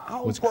leadership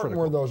How was important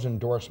critical. were those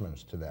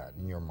endorsements to that,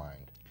 in your mind?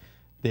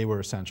 They were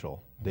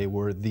essential. They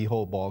were the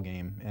whole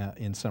ballgame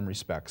in some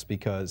respects,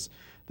 because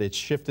it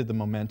shifted the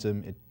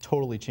momentum. It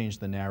totally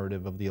changed the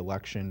narrative of the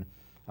election.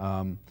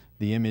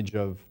 The image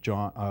of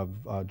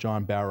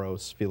John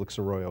Barros, Felix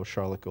Arroyo,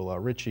 Charlotte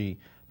Goulart-Ritchie,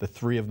 the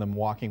three of them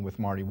walking with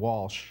Marty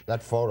Walsh.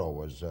 That photo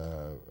was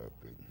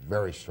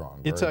very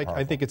strong. It's very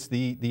I think it's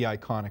the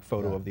iconic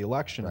photo of the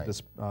election Right.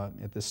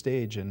 at this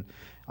stage, and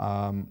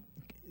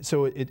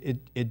so it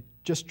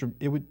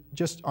would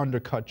just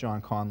undercut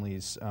John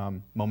Conley's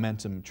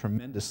momentum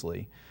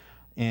tremendously,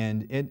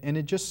 and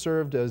it just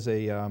served as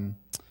a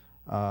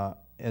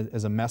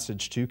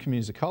message to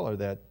communities of color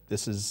that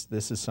this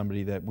is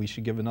somebody that we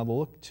should give another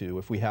look to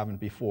if we haven't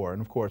before.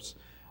 And of course,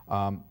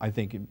 I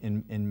think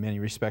in many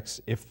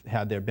respects,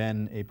 had there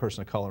been a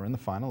person of color in the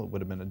final, it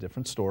would have been a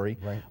different story.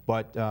 Right.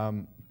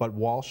 But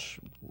Walsh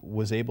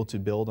was able to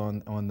build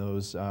on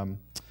those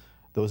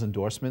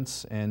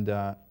endorsements and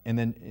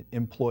then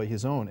employ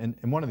his own.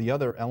 And one of the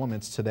other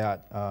elements to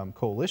that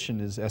coalition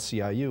is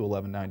SEIU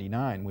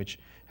 1199, which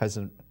has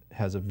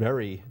a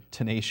very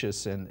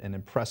tenacious and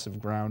impressive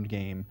ground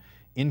game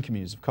in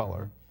communities of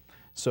color.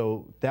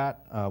 So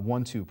that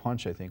 1-2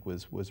 punch, I think,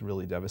 was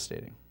really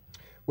devastating.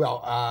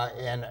 Well,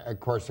 and of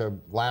course,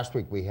 last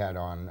week we had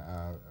on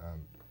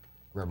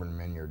Reverend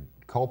Minyard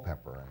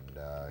Culpepper,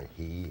 and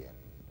he and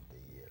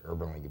the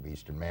Urban League of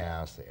Eastern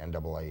Mass, the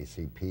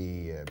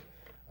NAACP,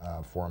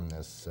 formed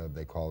this,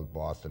 they call it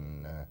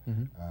Boston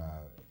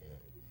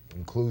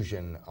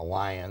Inclusion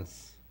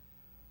Alliance.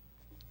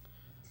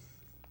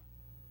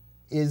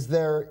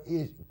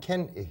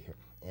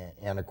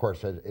 And of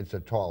course, it's a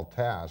tall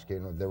task. You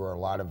know, there were a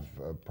lot of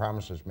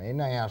promises made,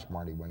 and I asked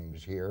Marty when he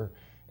was here,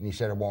 and he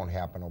said it won't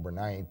happen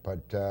overnight,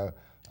 but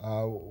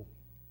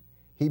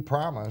he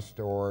promised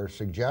or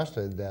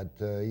suggested that,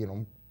 you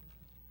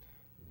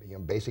know,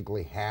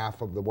 basically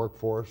half of the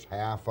workforce,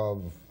 half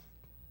of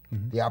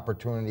the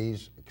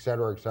opportunities, et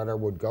cetera,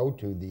 would go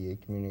to the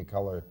community of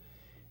color.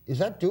 Is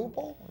that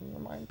doable in your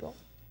mind, Bill?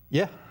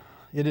 Yeah,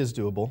 it is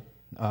doable.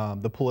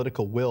 The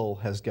political will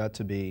has got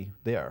to be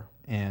there,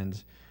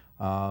 and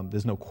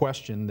there's no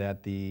question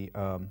that the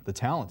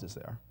talent is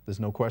there. There's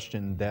no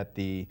question that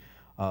the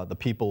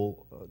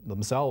people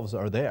themselves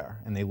are there,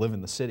 and they live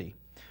in the city.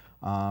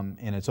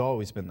 And it's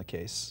always been the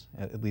case,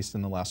 at least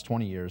in the last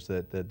 20 years,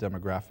 that the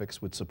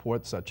demographics would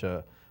support such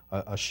a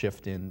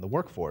shift in the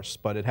workforce,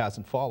 but it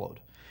hasn't followed.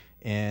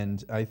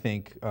 And I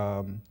think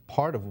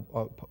part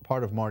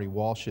of Marty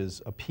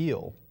Walsh's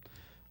appeal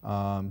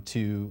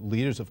to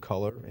leaders of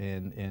color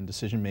and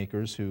decision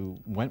makers who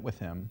went with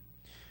him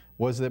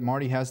was that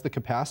Marty has the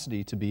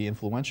capacity to be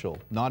influential,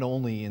 not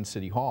only in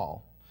City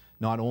Hall,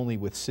 not only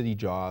with city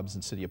jobs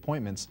and city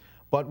appointments,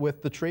 but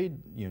with the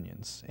trade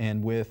unions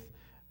and with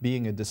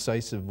being a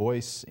decisive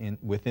voice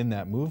within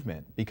that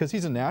movement, because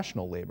he's a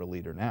national labor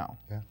leader now.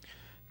 Yeah.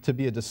 To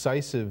be a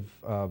decisive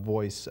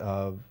voice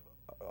of,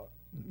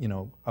 you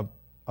know,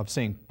 of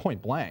saying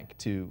point blank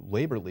to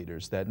labor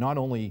leaders that not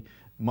only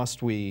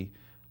must we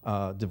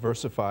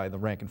diversify the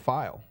rank and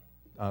file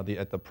at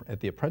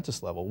the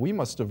apprentice level, we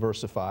must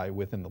diversify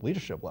within the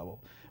leadership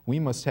level. We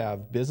must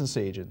have business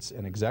agents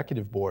and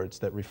executive boards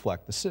that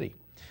reflect the city.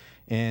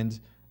 And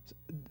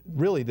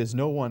really, there's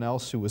no one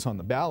else who was on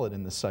the ballot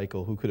in this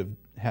cycle who could have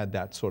had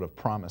that sort of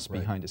promise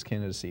behind his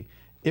candidacy.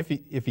 If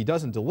he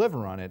doesn't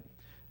deliver on it,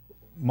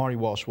 Marty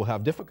Walsh will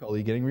have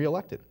difficulty getting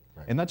reelected.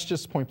 Right. And that's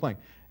just point blank.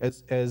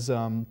 That's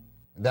the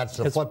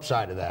flip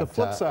side of that. The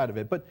flip side of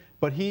it.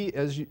 But he,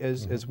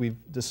 as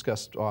we've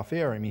discussed off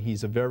air, I mean,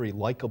 he's a very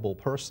likable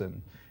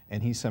person,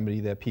 and he's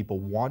somebody that people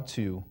want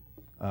to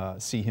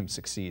see him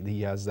succeed.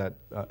 He has that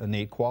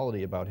innate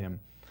quality about him.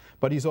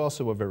 But he's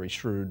also a very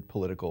shrewd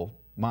political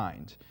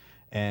mind.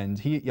 And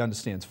he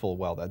understands full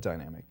well that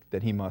dynamic,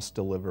 that he must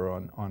deliver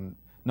on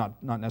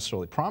not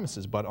necessarily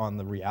promises, but on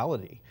the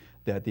reality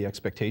that the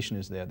expectation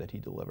is there that he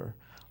deliver.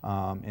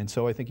 And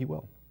so I think he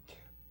will.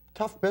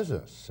 Tough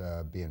business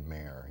being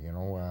mayor, you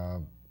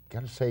know.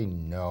 Got to say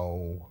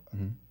no,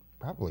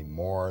 probably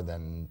more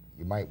than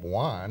you might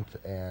want,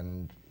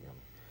 and you know,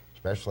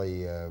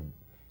 especially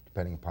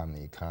depending upon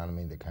the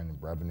economy, the kind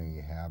of revenue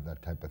you have,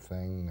 that type of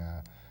thing.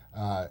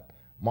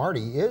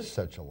 Marty is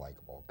such a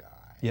likable guy.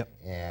 Yep.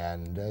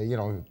 And you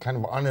know, kind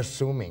of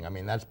unassuming. I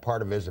mean, that's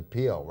part of his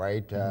appeal,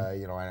 right?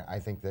 You know, I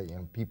think that, you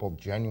know, people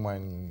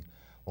genuinely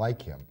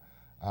like him.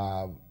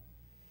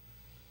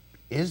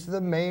 Is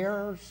the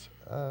mayor's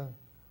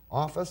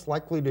office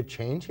likely to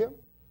change him?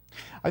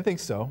 I think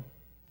so.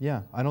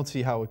 Yeah, I don't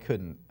see how it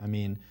couldn't. I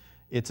mean,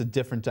 it's a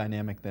different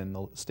dynamic than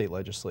the state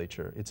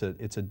legislature. It's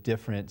a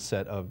different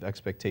set of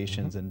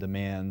expectations and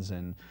demands,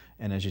 and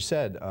as you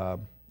said,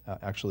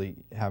 actually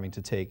having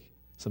to take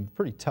some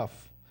pretty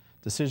tough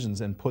decisions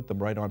and put them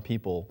right on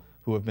people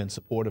who have been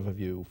supportive of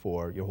you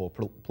for your whole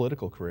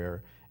political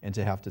career, and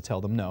to have to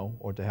tell them no,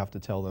 or to have to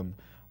tell them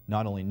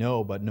not only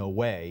no, but no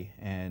way,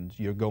 and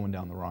you're going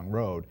down the wrong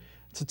road.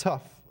 It's a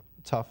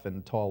tough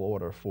and tall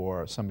order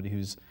for somebody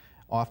who's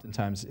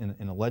oftentimes,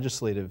 in a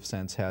legislative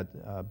sense, had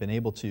been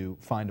able to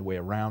find a way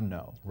around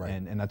no. Right.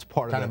 And that's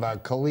part kind of a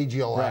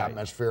collegial Right.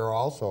 atmosphere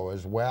also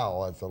as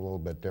well. It's a little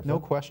bit different. No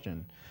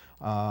question.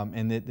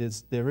 And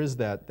there is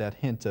that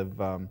hint of,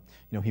 you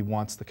know, he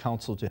wants the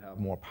council to have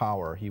more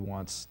power. He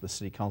wants the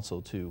city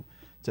council to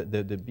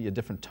be a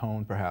different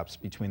tone, perhaps,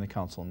 between the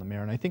council and the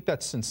mayor. And I think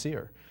that's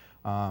sincere.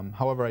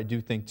 However, I do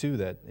think, too,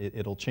 that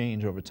it'll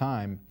change over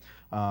time.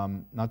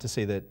 Not to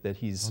say that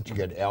he's... Don't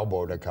you get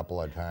elbowed a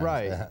couple of times.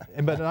 Right.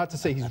 But not to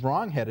say he's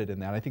wrong-headed in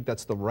that. I think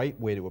that's the right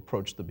way to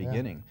approach the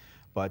beginning. Yeah.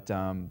 But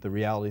the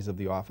realities of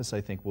the office,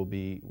 I think,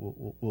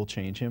 will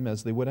change him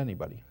as they would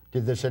anybody.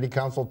 Did the city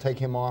council take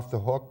him off the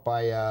hook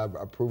by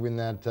approving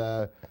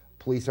that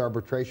police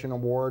arbitration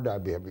award?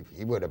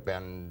 He would have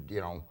been,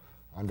 you know,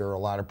 under a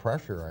lot of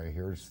pressure.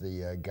 Here's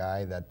the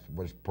guy that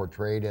was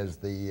portrayed as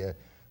the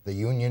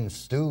union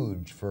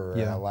stooge, for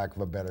lack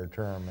of a better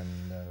term.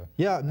 And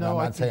yeah, no,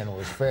 I'm not saying it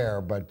was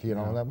fair, but you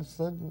know, that was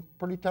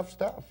pretty tough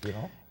stuff. You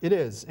know, it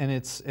is, and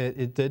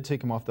it did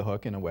take him off the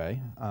hook in a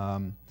way.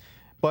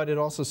 But it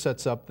also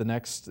sets up the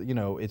next, you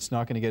know, it's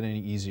not going to get any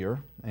easier,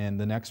 and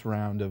the next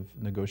round of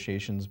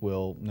negotiations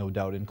will no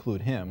doubt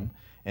include him,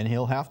 and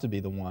he'll have to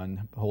be the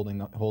one holding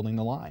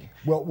the line.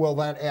 Well, will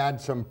that add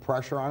some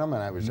pressure on him?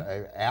 And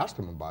I asked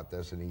him about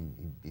this,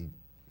 and he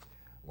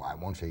well, I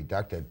won't say he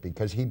ducked it,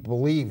 because he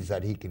believes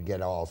that he can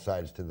get all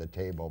sides to the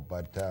table,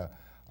 but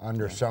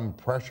under some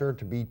pressure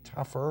to be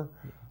tougher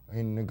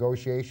in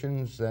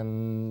negotiations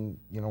than,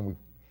 you know,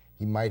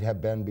 he might have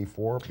been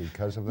before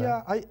because of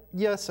that? Yeah,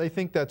 yes, I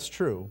think that's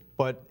true.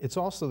 But it's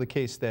also the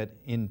case that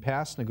in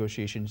past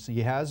negotiations,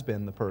 he has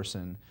been the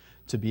person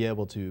to be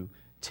able to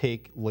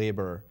take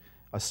labor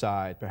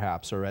aside,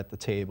 perhaps, or at the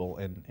table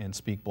and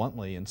speak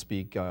bluntly and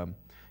speak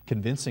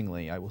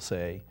convincingly, I will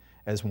say,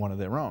 as one of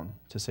their own,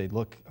 to say,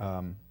 look,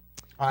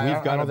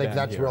 I don't think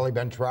that's really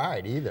been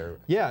tried either.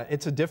 Yeah,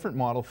 it's a different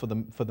model for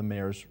the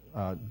mayor's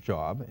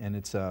job, and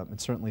it's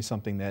certainly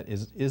something that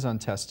is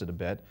untested a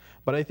bit.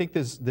 But I think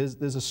there's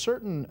a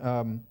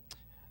certain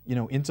you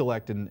know,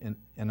 intellect and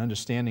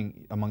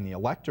understanding among the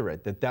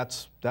electorate that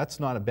that's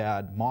not a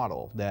bad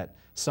model. That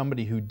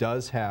somebody who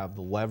does have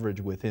the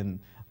leverage within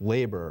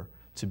labor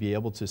to be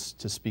able to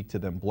speak to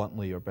them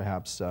bluntly, or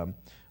perhaps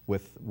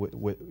with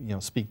you know,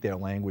 speak their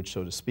language,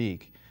 so to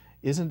speak,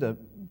 isn't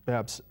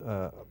perhaps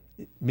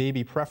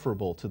maybe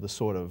preferable to the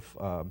sort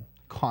of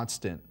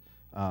constant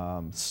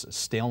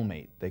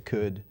stalemate that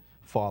could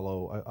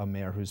follow a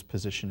mayor whose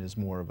position is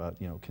more of a,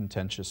 you know,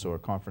 contentious or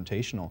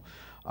confrontational.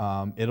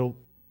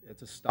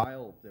 It's a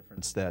style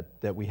difference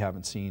that we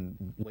haven't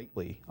seen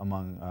lately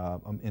among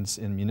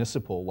in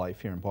municipal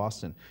life here in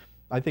Boston.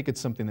 I think it's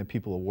something that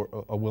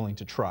people are willing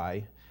to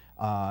try,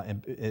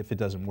 and if it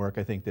doesn't work,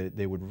 I think that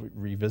they would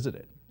revisit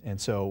it. And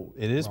so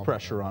it is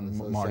pressure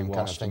on Marty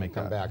Walsh to make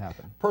that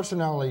happen.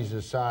 Personalities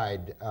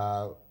aside,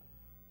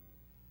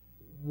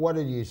 what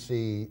did you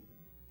see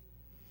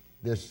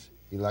this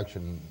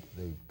election,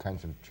 the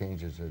kinds of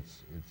changes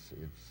it's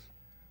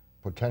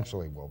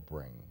potentially will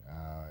bring?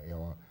 You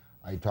know,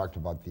 I talked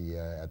about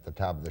at the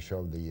top of the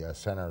show, the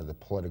center of the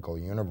political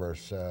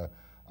universe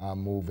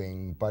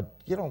moving, but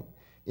you know,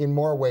 in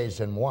more ways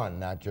than one,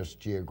 not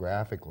just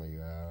geographically.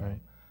 Right.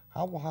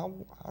 How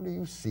do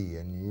you see,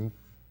 and you've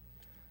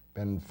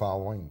been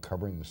following,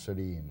 covering the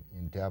city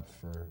in depth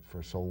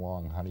for so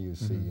long, how do you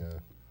see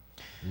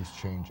these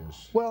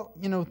changes? Well,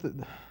 you know,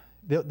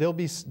 there'll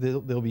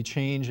be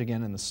change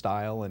again in the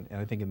style, and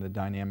I think in the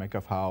dynamic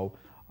of how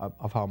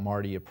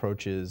Marty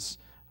approaches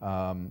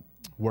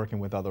working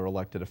with other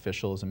elected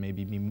officials, and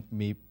maybe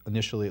be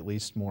initially at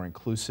least more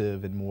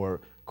inclusive and more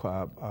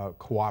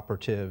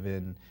cooperative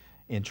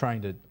in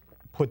trying to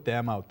put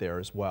them out there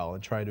as well,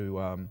 and try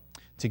to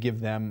give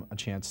them a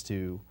chance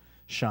to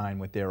shine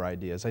with their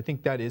ideas. I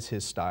think that is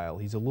his style.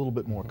 He's a little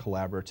bit more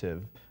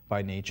collaborative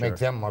by nature. Make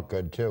them look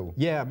good too.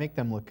 Yeah, make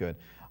them look good.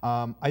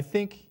 I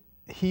think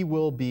he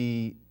will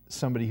be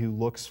somebody who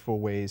looks for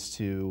ways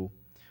to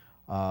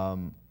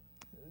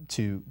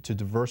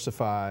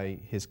diversify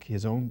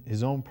his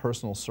own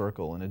personal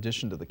circle in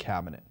addition to the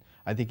cabinet.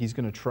 I think he's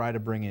going to try to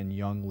bring in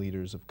young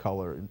leaders of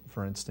color,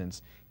 for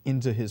instance,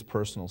 into his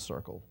personal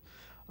circle.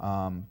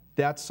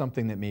 That's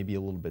something that may be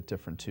a little bit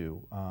different too.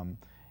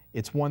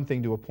 It's one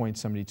thing to appoint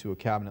somebody to a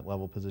cabinet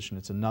level position.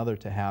 It's another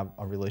to have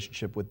a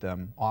relationship with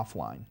them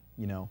offline,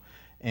 you know.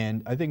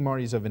 And I think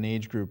Marty's of an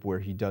age group where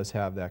he does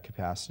have that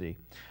capacity.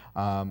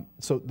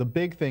 So the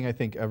big thing, I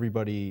think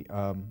everybody,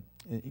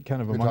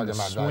 kind of among the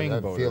swing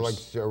voters,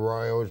 Felix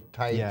Arroyo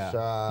types,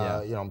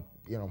 yeah. you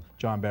know,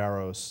 John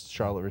Barrows,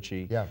 Charlotte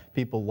Ritchie,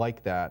 people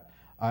like that,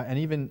 and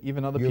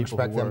even other people. You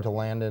expect them to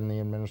land in the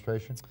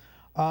administration?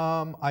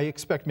 I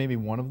expect maybe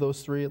one of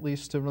those three at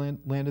least to land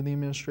in the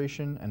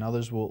administration, and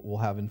others will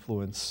have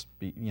influence,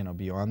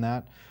 beyond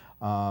that.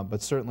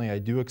 But certainly, I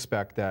do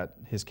expect that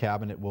his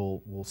cabinet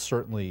will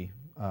certainly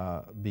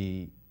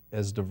be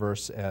as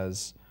diverse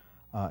as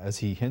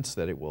he hints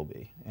that it will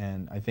be.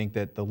 And I think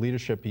that the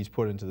leadership he's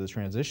put into the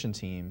transition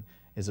team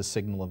is a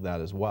signal of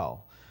that as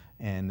well.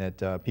 And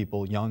that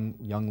people, young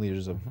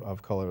leaders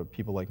of color,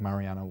 people like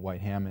Mariana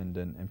White Hammond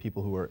and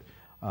people who were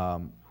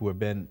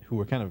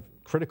kind of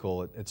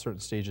critical at certain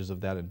stages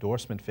of that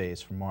endorsement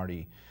phase for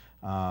Marty,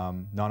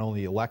 not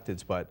only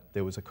electeds, but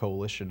there was a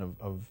coalition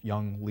of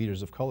young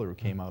leaders of color who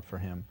came out for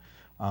him.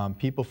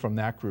 People from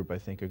that group, I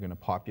think, are going to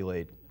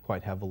populate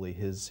quite heavily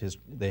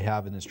they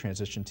have in his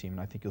transition team,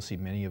 and I think you'll see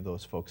many of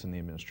those folks in the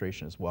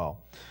administration as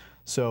well.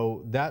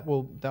 So that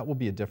will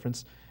be a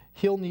difference.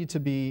 He'll need to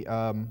be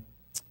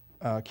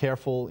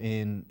careful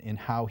in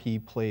how he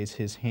plays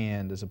his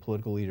hand as a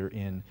political leader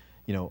in,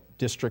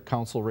 district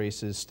council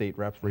races, state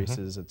rep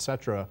races,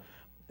 etc.,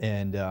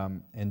 and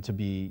to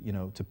be,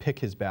 to pick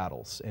his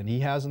battles. And he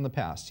has in the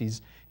past.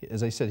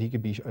 As I said, he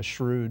could be a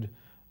shrewd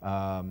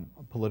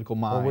political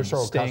mind, well, we're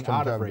so staying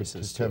out of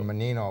races to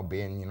Menino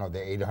being, the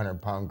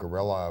 800-pound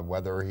gorilla,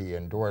 whether he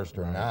endorsed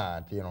or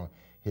not,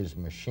 his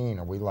machine.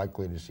 Are we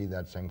likely to see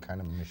that same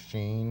kind of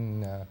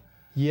machine?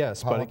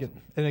 Yes, but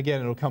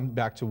again, it'll come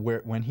back to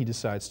when he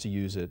decides to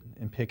use it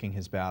in picking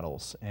his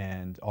battles.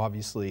 And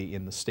obviously,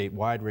 in the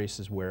statewide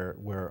races where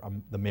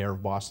the mayor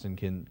of Boston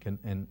can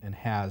and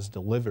has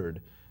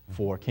delivered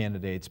for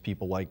candidates,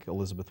 people like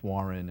Elizabeth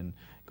Warren, and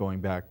going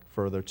back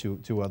further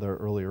to other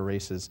earlier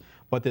races.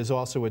 But there's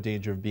also a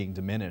danger of being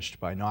diminished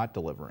by not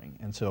delivering.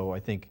 And so I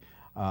think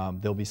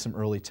there'll be some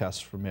early tests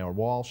for Mayor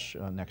Walsh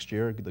next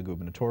year, the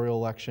gubernatorial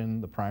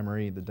election, the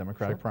primary, the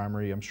Democratic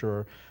primary, I'm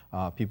sure.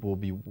 People will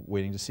be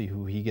waiting to see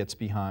who he gets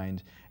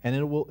behind. And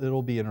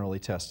it'll be an early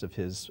test of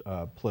his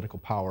political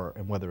power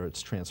and whether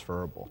it's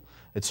transferable.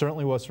 It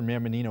certainly was for Mayor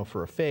Menino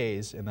for a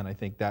phase, and then I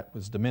think that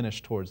was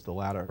diminished towards the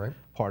latter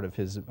part of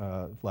his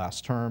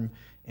last term.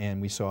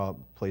 And we saw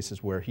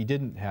places where he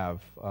didn't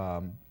have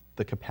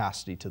the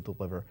capacity to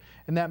deliver.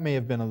 And that may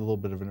have been a little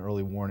bit of an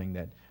early warning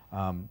that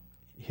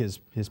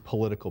his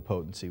political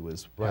potency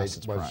was past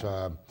its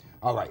prime.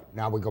 All right,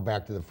 now we go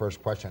back to the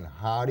first question.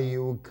 How do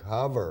you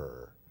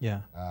cover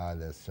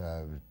this?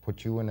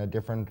 Put you in a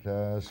different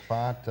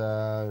spot?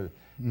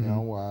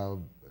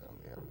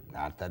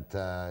 Not that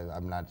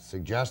I'm not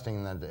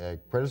suggesting that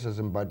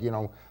criticism, but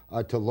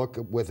to look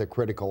with a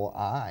critical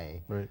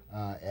eye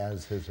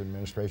as his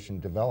administration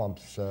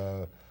develops.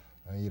 A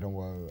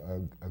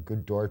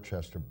good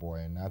Dorchester boy,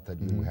 and not that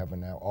you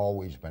haven't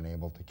always been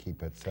able to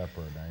keep it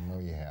separate. I know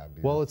you have.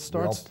 Well, it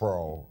starts. Real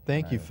pro.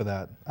 Thank you for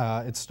that.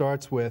 It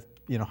starts with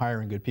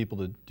hiring good people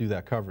to do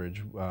that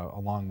coverage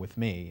along with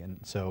me, and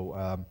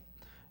so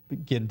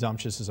Gin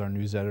Dumptious is our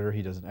news editor.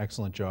 He does an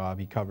excellent job.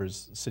 He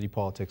covers city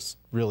politics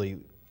really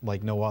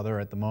like no other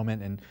at the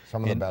moment, and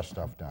some of the best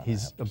stuff done.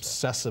 He's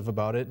obsessive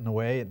about it in a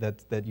way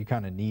that you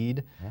kind of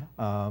need.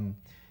 Yeah.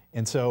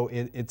 And so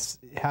it's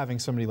having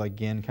somebody like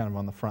Gin kind of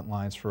on the front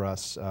lines for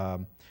us,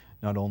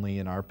 not only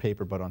in our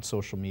paper but on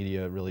social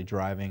media, really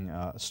driving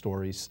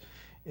stories,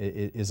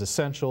 is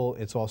essential.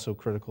 It's also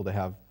critical to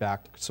have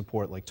back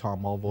support like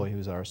Tom Mulvoy,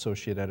 who's our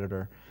associate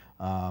editor.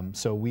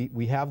 So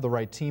we have the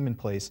right team in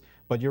place,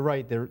 but you're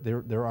right,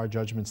 there are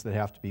judgments that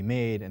have to be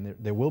made, and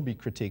there will be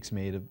critiques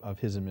made of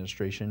his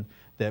administration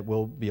that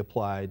will be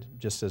applied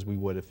just as we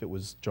would if it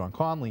was John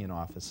Conley in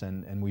office.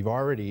 And we've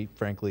already,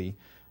 frankly,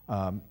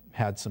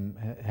 had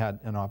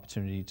an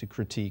opportunity to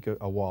critique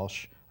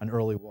an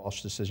early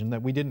Walsh decision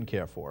that we didn't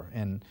care for.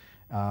 And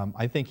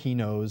I think he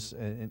knows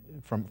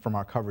from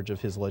our coverage of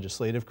his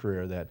legislative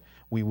career that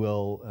we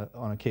will,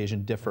 on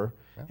occasion, differ,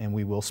 and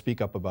we will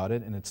speak up about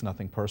it, and it's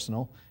nothing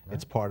personal.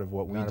 It's part of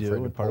what we do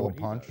and part of what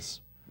he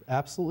does.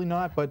 Absolutely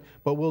not, but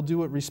we'll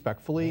do it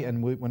respectfully,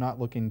 and we're not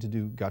looking to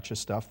do gotcha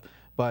stuff.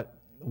 But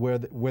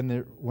when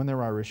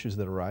there are issues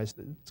that arise,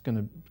 it's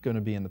going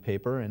to be in the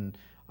paper, and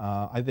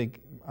I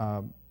think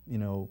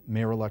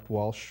Mayor Elect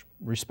Walsh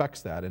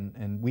respects that,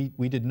 and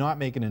we did not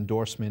make an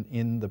endorsement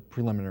in the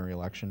preliminary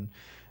election.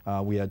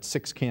 We had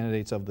 6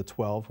 candidates of the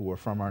 12 who were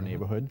from our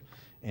neighborhood,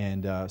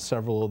 and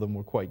several of them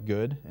were quite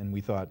good, and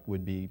we thought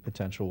would be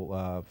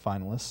potential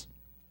finalists.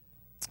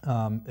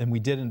 And we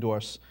did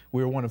endorse.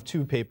 We were one of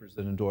 2 papers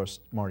that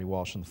endorsed Marty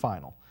Walsh in the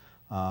final.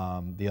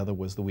 The other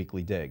was the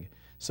Weekly Dig.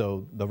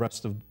 So the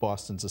rest of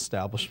Boston's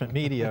establishment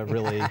media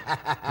really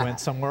went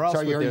somewhere else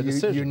with their decision.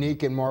 So you're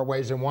unique in more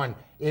ways than one.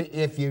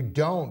 If you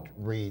don't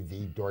read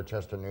the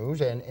Dorchester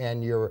News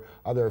and your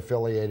other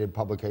affiliated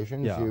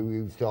publications,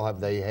 you still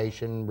have the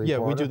Haitian Reporter? Yeah,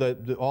 we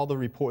do all the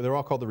report. They're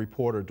all called the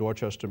Reporter,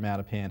 Dorchester,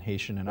 Mattapan,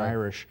 Haitian, and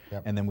Irish.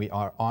 Yep. And then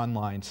our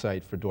online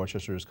site for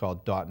Dorchester is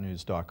called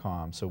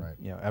 .news.com. So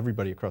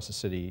everybody across the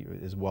city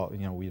is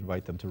we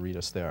invite them to read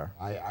us there.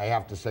 I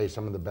have to say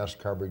some of the best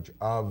coverage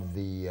of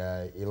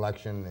the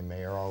election, the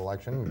mayoral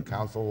election, the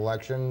council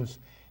elections,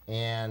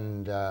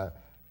 and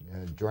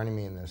joining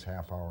me in this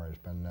half hour has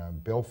been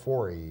Bill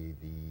Forry,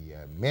 the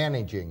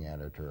managing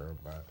editor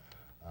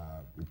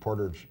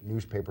of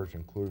newspapers,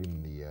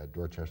 including the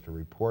Dorchester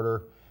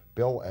Reporter.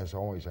 Bill, as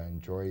always, I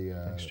enjoy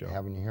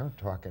having you here,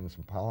 talking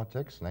some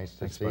politics. Nice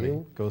to see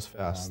you. Goes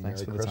fast.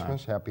 Thanks for the time. Merry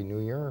Christmas, Happy New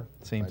Year.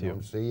 Same to you.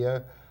 Don't see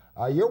you.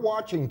 You're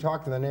watching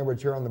Talk to the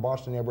Neighborhoods here on the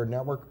Boston Neighborhood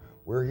Network.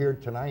 We're here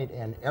tonight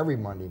and every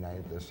Monday night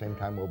at the same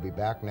time. We'll be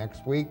back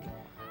next week.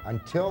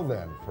 Until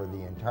then, for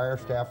the entire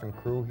staff and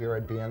crew here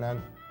at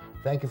BNN,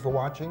 thank you for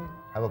watching.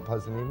 Have a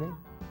pleasant evening.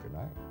 Good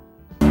night.